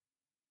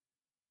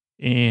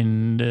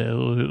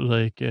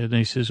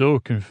he says, oh,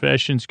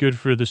 confession's good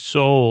for the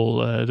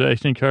soul. I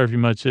think Harvey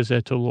Mudd says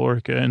that to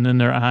Lorca, and then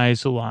their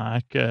eyes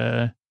lock.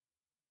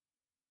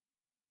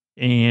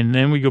 And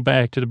then we go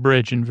back to the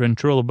bridge, and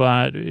Ventrilo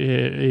Bot,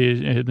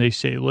 they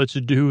say, let's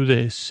do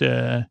this.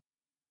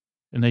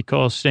 And they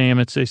call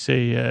Stamets. They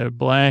say,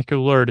 black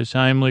alert, is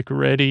Heimlich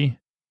ready?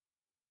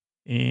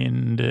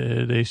 And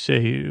they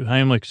say,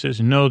 Heimlich says,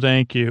 no,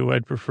 thank you.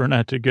 I'd prefer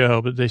not to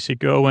go. But they say,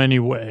 go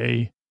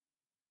anyway.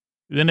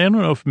 Then I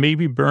don't know if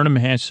maybe Burnham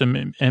has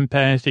some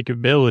empathic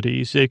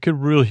abilities. They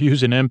could really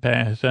use an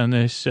empath on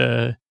this,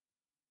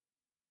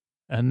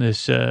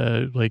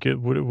 like it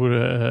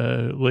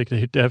would, like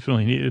they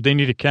definitely need,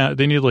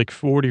 they need like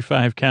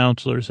 45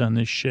 counselors on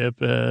this ship.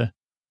 I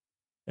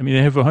mean,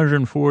 they have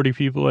 140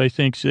 people, I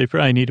think, so they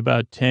probably need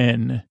about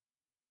 10.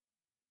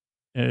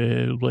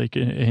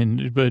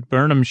 But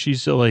Burnham,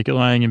 she's like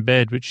lying in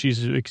bed, but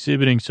she's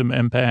exhibiting some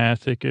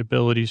empathic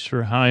abilities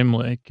for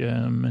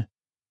Heimlich.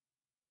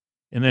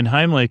 And then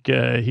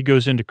Heimlich, he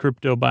goes into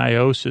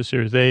cryptobiosis,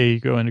 or they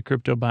go into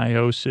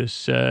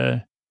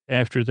cryptobiosis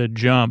after the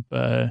jump.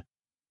 And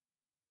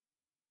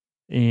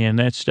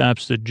that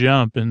stops the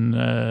jump.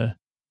 And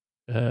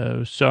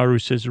Saru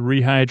says,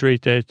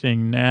 rehydrate that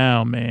thing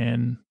now,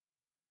 man.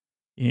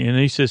 And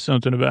he says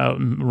something about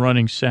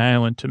running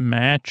silent to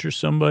match or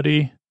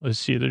somebody. Let's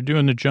see, they're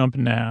doing the jump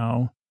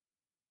now.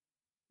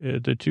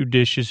 The two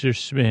dishes are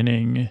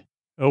spinning.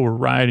 Oh, we're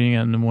riding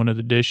on one of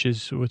the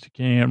dishes with the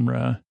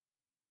camera.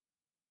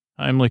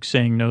 I'm like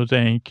saying, no,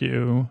 thank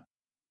you.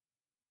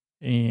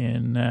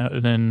 And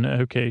then,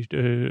 okay,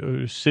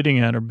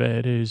 sitting on her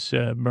bed is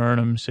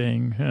Burnham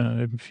saying,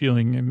 I'm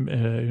feeling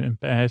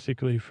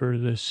empathically for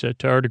this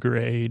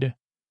tardigrade.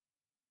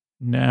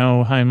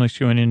 Now Heimlich's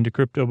going into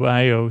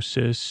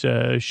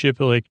cryptobiosis. Ship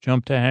like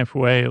jumped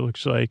halfway, it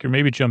looks like, or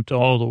maybe jumped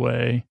all the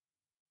way.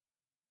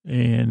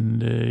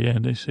 And yeah,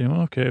 they say,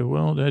 okay,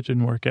 well, that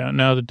didn't work out.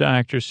 Now the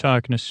doctor's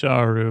talking to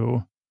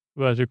Saru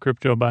about the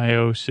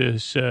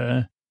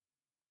cryptobiosis.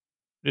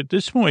 At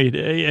this point,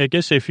 I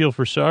guess I feel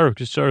for Saru,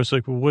 because Saru's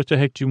like, well, what the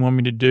heck do you want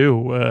me to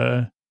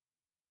do?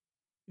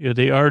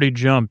 They already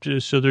jumped,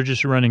 so they're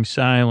just running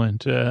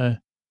silent. I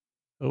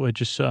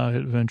just saw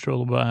a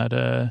ventral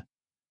about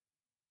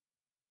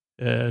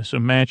so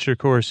match their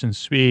course and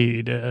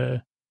speed.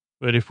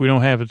 But if we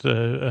don't have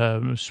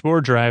the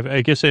spore drive,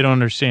 I guess I don't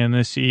understand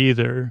this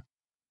either.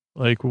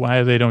 Like,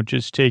 why they don't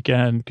just take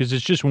on, because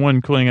it's just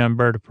one Klingon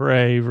bird of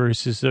prey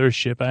versus their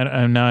ship. I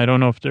don't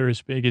know if they're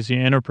as big as the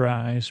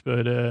Enterprise,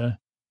 but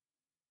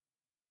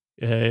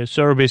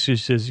Saru basically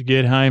says,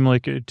 get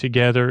Heimlich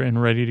together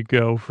and ready to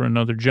go for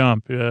another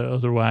jump.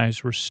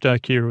 Otherwise, we're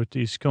stuck here with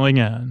these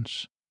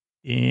Klingons.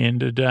 And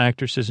the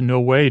doctor says,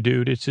 no way,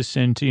 dude. It's a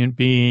sentient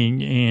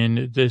being,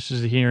 and this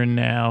is the here and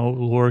now.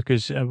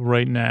 Lorca's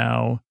right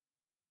now.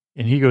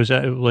 And he goes,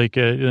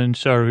 and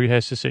Saru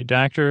has to say,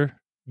 doctor,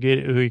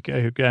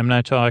 I'm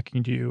not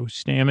talking to you.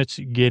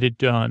 Stamets, get it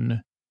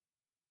done.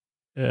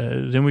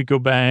 Then we go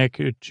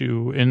back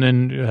to, and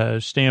then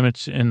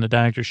Stamets and the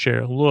doctor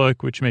share a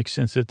look, which makes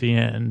sense at the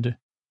end.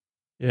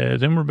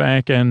 Then we're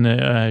back on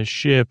the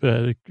ship.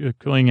 The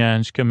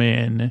Klingons come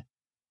in.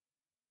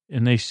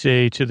 And they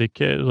say to the,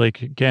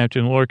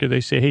 Captain Lorca,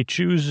 they say, hey,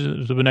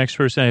 choose the next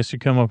person has to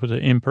come up with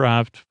an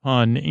improv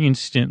pun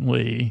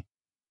instantly.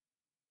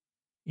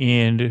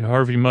 And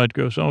Harvey Mudd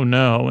goes, oh,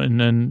 no. And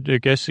then I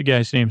guess the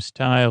guy's name's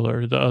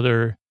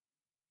Tyler.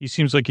 He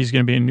seems like he's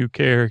going to be a new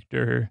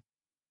character.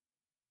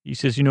 He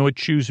says, you know what,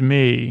 choose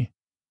me.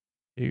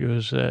 He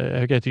goes,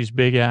 I got these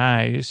big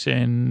eyes.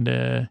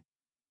 And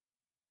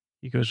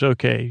he goes,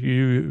 okay,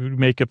 you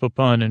make up a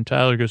pun. And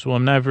Tyler goes, well,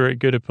 I'm not very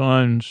good at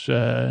puns.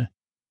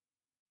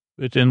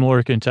 But then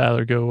Lorca and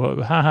Tyler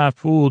go, haha,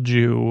 fooled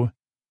you.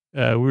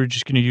 We were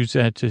just going to use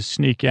that to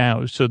sneak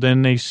out. So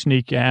then they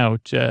sneak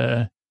out,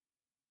 and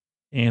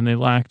they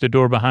lock the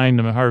door behind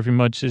them. And Harvey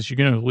Mudd says, you're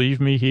going to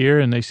leave me here?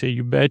 And they say,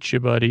 you betcha,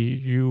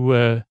 buddy.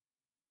 You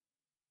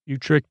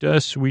tricked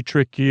us, we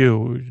trick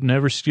you.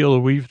 Never steal a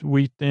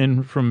wheat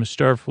thin from a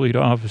Starfleet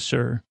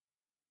officer.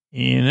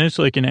 And it's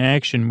like an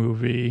action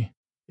movie.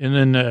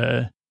 And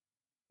then,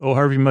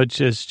 Harvey Mudd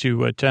says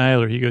to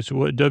Tyler, he goes,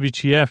 what,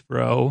 WTF,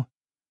 bro?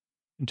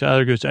 And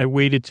Tyler goes, I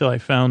waited till I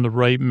found the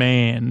right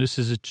man. This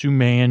is a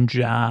two-man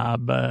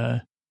job.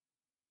 And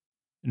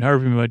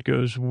Harvey Mudd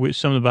goes,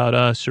 something about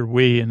us or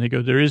we. And they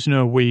go, there is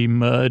no we,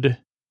 Mudd.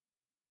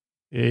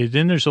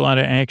 Then there's a lot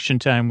of action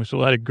time with a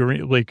lot of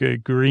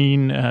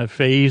green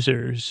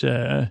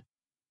phasers,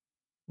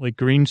 like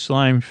green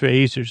slime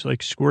phasers,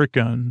 like squirt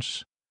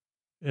guns.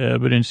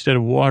 But instead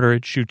of water,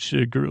 it shoots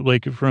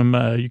like from,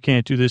 you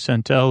can't do this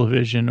on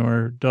television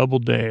or Double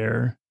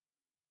Dare.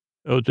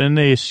 Oh, then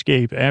they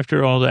escape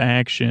after all the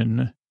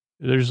action.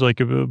 There's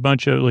like a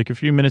bunch of, like a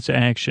few minutes of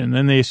action.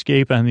 Then they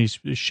escape on these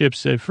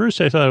ships. At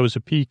first I thought it was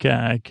a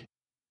Peacock.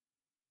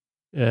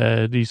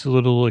 These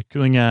little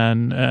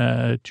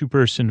Klingon,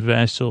 two-person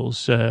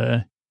vessels,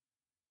 maybe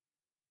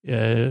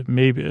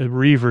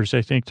Reavers,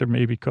 I think they're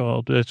maybe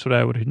called. That's what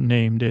I would have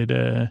named it.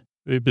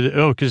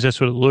 Because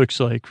that's what it looks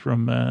like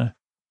from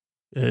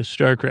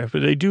StarCraft.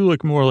 But they do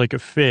look more like a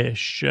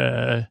fish,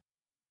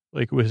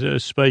 like with a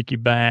spiky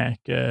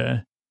back.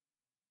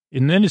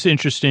 And then it's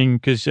interesting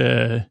because,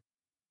 there's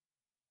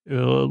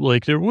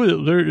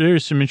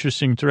some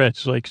interesting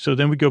threats. Like, so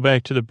then we go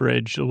back to the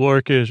bridge.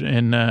 Lorca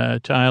and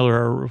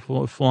Tyler are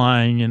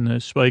flying in the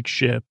spike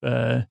ship.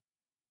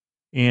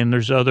 and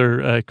there's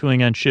other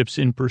Klingon ships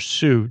in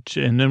pursuit.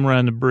 And then we're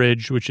on the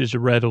bridge, which is a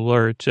red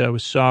alert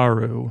with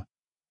Saru.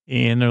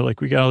 And they're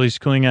like, we got all these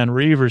Klingon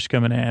Reavers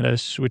coming at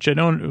us, which I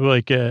don't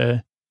like.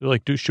 They're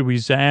like, should we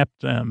zap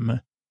them?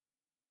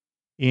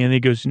 And he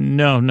goes,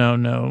 no.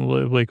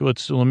 Like,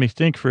 let me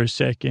think for a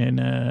second.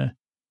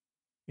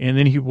 And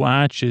then he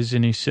watches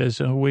and he says,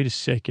 oh, wait a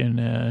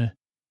second.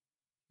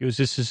 He goes,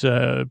 this is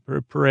a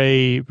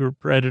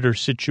predator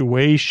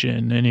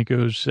situation. And he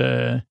goes,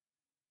 the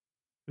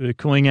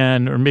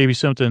Klingon, or maybe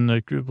something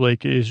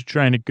like is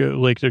trying to go,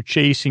 like they're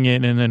chasing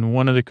it. And then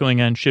one of the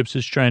Klingon ships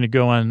is trying to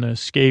go on the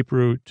escape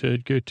route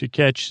to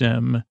catch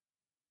them.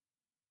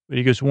 But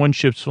he goes, one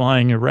ship's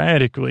flying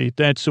erratically.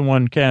 That's the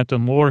one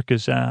Captain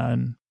Lorca's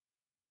on.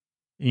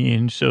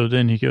 And so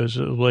then he goes,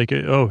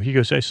 he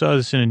goes, I saw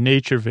this in a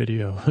nature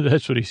video.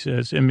 That's what he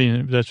says. I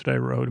mean, that's what I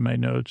wrote in my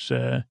notes.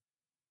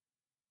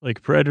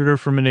 Like Predator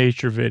from a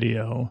nature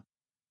video.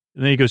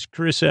 And then he goes,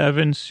 Chris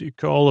Evans, you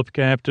call up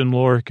Captain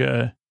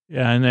Lorca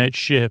on that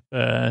ship.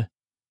 And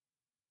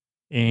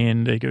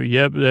they go,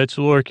 yep, that's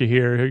Lorca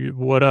here.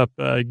 What up?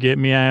 Get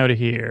me out of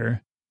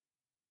here.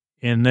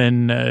 And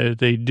then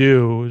they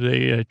do.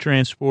 They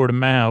transport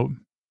him out.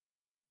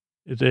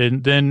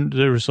 Then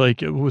there was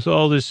like, with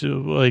all this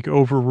like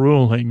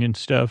overruling and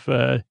stuff,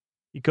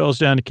 he calls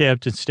down to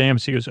Captain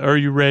Stamets. He goes, are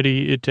you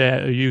ready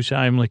to use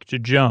Heimlich to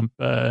jump?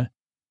 And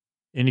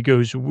he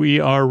goes, we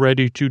are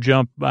ready to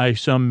jump by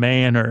some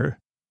manner.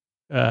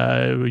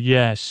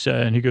 Yes.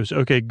 And he goes,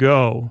 okay,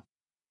 go.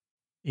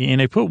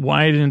 And I put,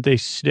 why didn't they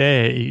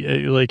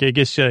stay? Like, I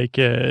guess like,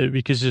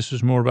 because this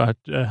was more about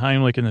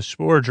Heimlich and the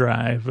spore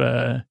drive.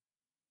 But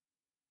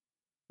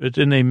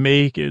then they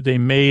made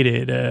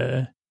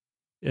it,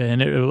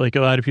 and like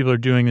a lot of people are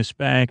doing this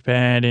back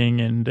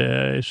padding, and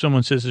if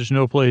someone says there's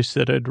no place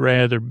that I'd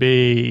rather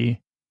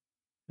be,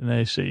 and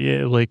they say,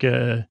 yeah, like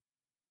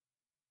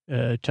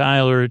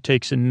Tyler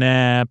takes a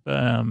nap,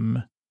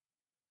 and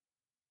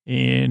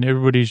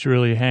everybody's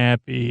really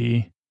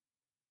happy.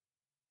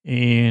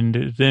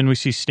 And then we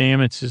see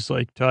Stamets is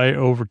like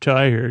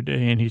overtired,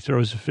 and he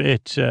throws a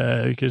fit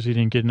because he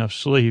didn't get enough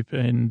sleep.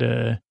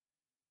 And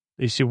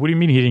they say, what do you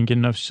mean he didn't get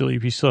enough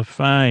sleep? He slept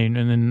fine.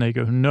 And then they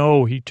go,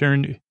 no, he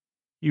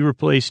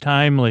replaced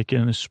Heimlich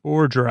in the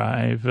spore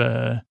drive.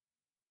 And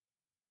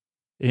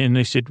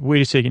they said,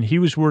 wait a second, he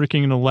was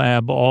working in a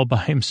lab all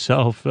by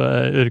himself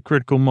at a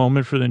critical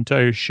moment for the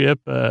entire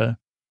ship. And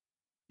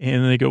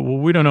they go, well,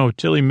 we don't know.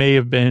 Tilly may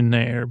have been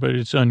there, but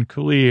it's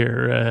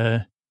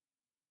unclear.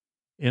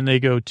 And they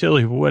go,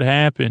 Tilly, what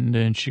happened?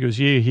 And she goes,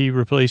 yeah, he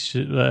replaced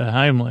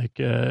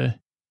Heimlich.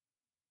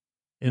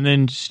 And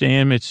then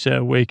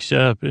Stamets wakes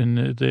up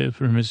and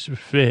from his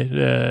fit.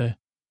 And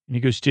he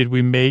goes, did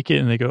we make it?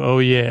 And they go, oh,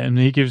 yeah. And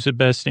he gives the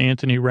best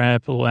Anthony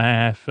Rapp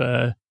laugh.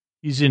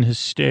 He's in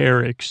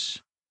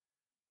hysterics.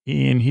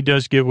 And he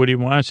does get what he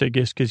wants, I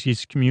guess, because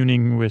he's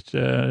communing with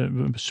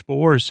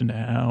spores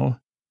now.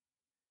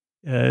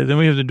 Then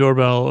we have the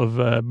doorbell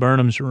of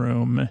Burnham's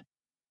room.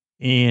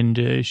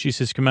 And she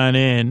says, come on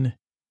in.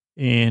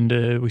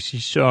 And we see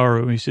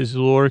Saru. He says,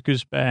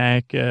 Lorca's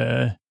back. He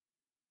goes,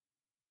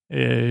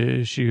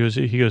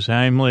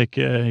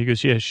 Heimlich. He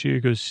goes, yeah, she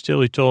goes,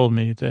 Tilly told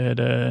me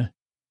that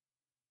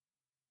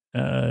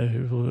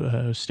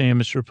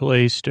Stamets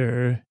replaced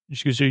her.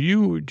 She goes, do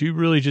you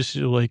really just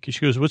like, she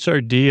goes, what's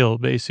our deal?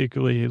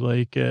 Basically,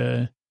 like,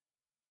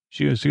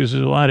 she goes, there's a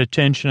lot of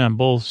tension on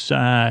both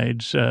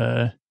sides.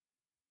 And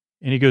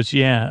he goes,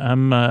 yeah,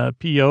 I'm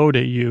PO'd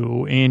at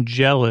you and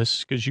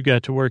jealous because you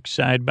got to work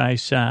side by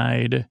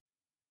side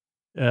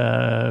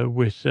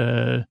with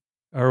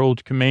our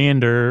old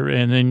commander,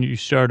 and then you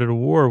started a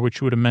war,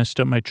 which would have messed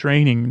up my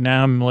training.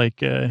 Now I'm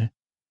like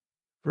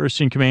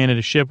first in command of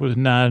a ship with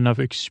not enough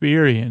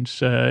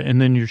experience, and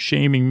then you're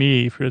shaming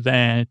me for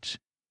that.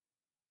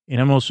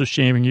 And I'm also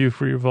shaming you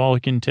for your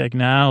Vulcan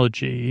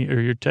technology or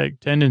your tech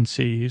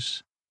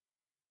tendencies.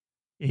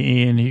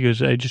 And he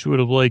goes, I just would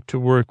have liked to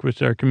work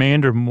with our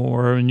commander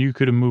more, and you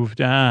could have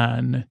moved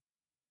on.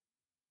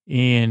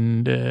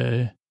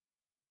 And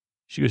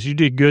she goes, you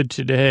did good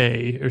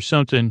today, or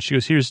something. She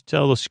goes, here's a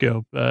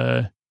telescope.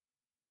 And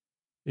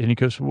he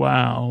goes,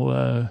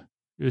 wow,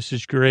 this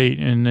is great.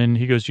 And then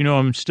he goes,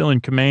 I'm still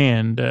in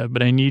command,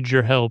 but I need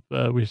your help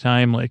with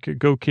Heimlich.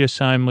 Go kiss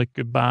Heimlich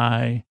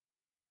goodbye.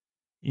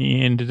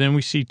 And then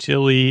we see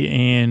Tilly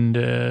and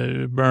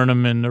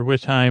Burnham, and they're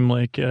with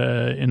Heimlich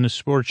in the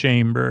spore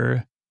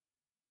chamber.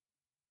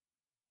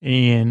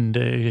 And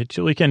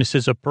Tilly kind of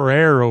says a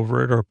prayer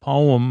over it, or a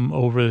poem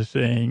over the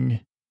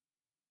thing.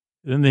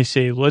 Then they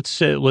say, let's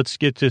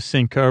get this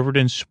thing covered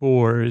in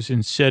spores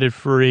and set it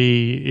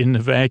free in the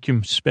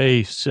vacuum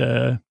space,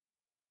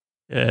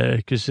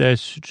 because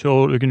that's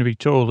going to be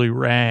totally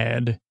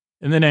rad.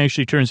 And then it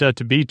actually turns out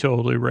to be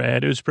totally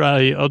rad. It was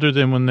probably, other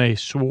than when they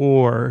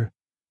swore,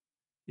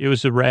 it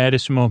was the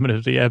raddest moment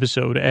of the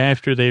episode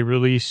after they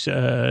release.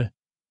 I'm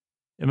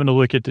going to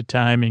look at the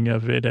timing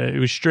of it. It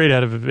was straight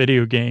out of a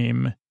video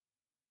game,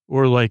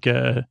 or like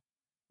a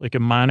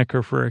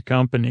moniker for a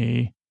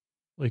company,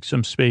 like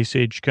some space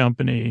age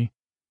company.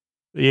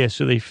 Yeah,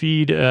 so they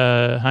feed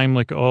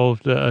Heimlich all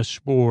of the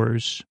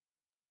spores,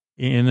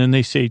 and then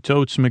they say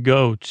totes my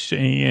goats,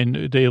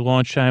 and they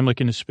launch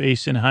Heimlich into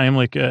space, and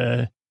Heimlich,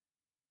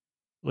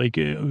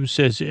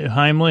 says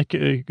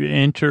Heimlich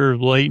enter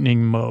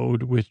lightning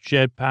mode with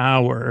jet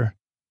power,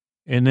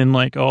 and then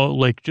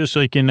just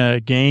like in a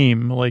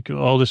game, like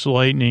all this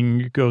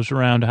lightning goes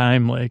around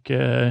Heimlich,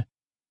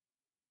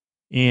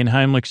 and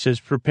Heimlich says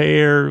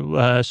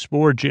prepare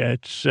spore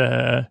jets,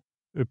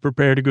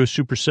 prepare to go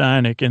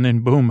supersonic, and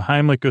then boom,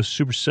 Heimlich goes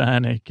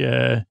supersonic,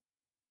 and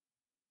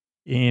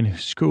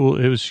it's cool.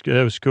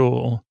 That was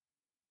cool.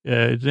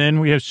 Then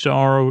we have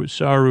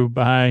Saru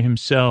by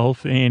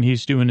himself, and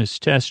he's doing his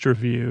test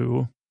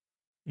review.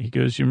 He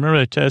goes, "You remember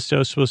that test I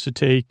was supposed to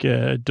take?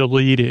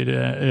 Deleted.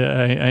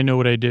 I know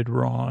what I did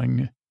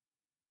wrong."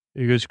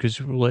 He goes, "Because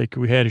like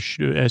we had a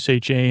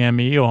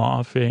SHAME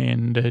off,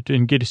 and it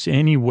didn't get us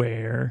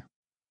anywhere."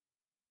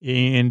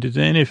 And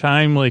then if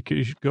I'm like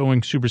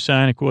going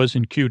supersonic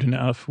wasn't cute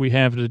enough, we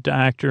have the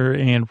doctor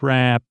and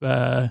Rap,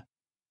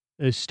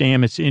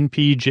 Stamets in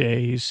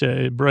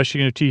PJs, brushing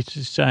their teeth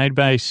side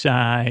by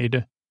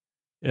side,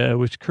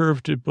 with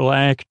curved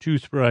black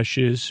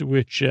toothbrushes,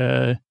 which,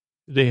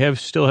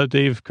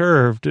 they've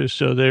curved,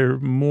 so they're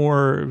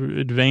more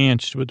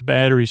advanced, but the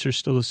batteries are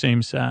still the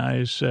same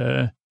size.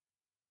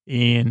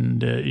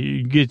 And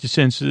you get the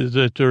sense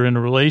that they're in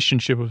a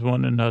relationship with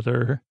one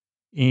another.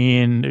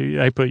 And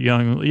I put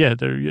young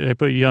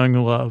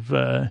love.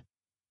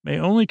 My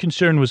only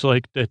concern was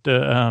like that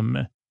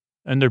on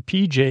their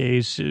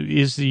PJs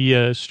is the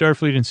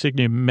Starfleet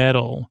insignia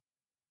metal.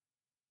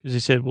 Because they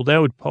said, well, that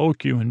would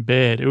poke you in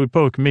bed. It would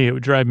poke me. It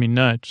would drive me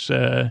nuts.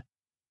 And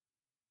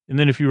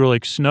then if you were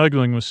like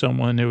snuggling with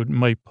someone,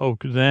 might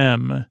poke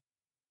them.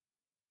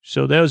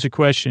 So that was a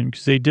question,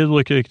 because they did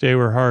look like they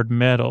were hard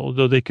metal,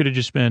 though they could have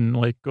just been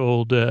like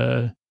gold,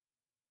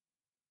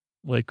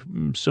 like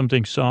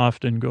something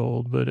soft and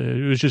gold, but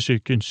it was just a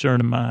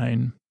concern of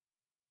mine.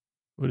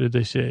 What did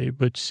they say?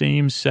 But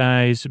same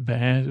size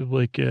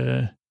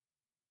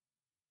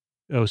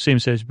same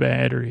size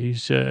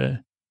batteries.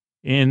 And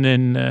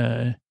then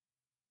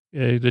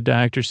the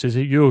doctor says,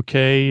 "Are you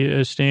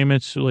okay,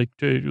 Stamets?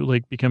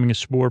 Like becoming a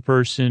spore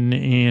person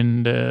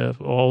and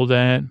all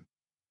that?"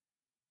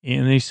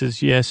 And he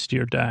says, "Yes,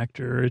 dear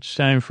doctor, it's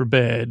time for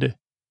bed."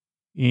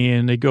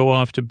 And they go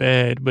off to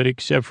bed, but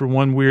except for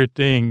one weird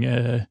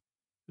thing,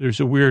 there's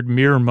a weird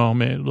mirror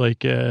moment,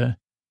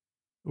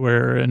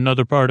 where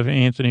another part of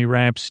Anthony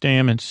Rapp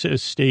Stamets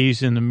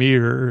stays in the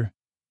mirror,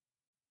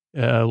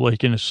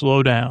 like in a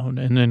slowdown,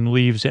 and then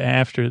leaves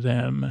after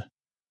them,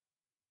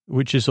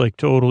 which is like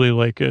totally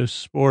like a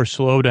spore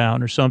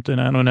slowdown or something.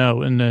 I don't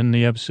know. And then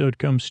the episode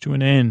comes to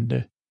an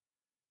end.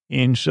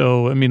 And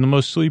so, I mean, the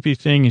most sleepy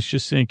thing is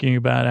just thinking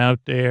about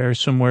out there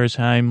somewhere's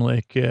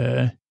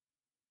Heimlich,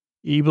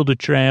 able to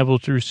travel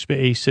through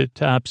space at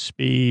top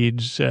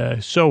speeds.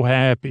 So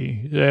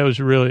happy. That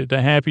was really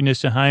the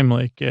happiness of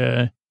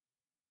Heimlich.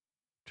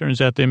 Turns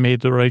out they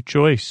made the right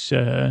choice.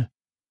 And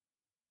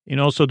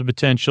also the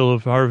potential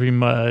of Harvey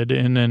Mudd.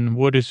 And then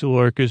what is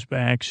Lorca's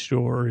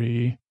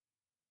backstory?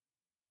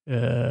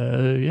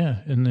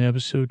 And the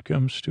episode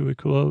comes to a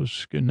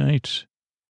close. Good night.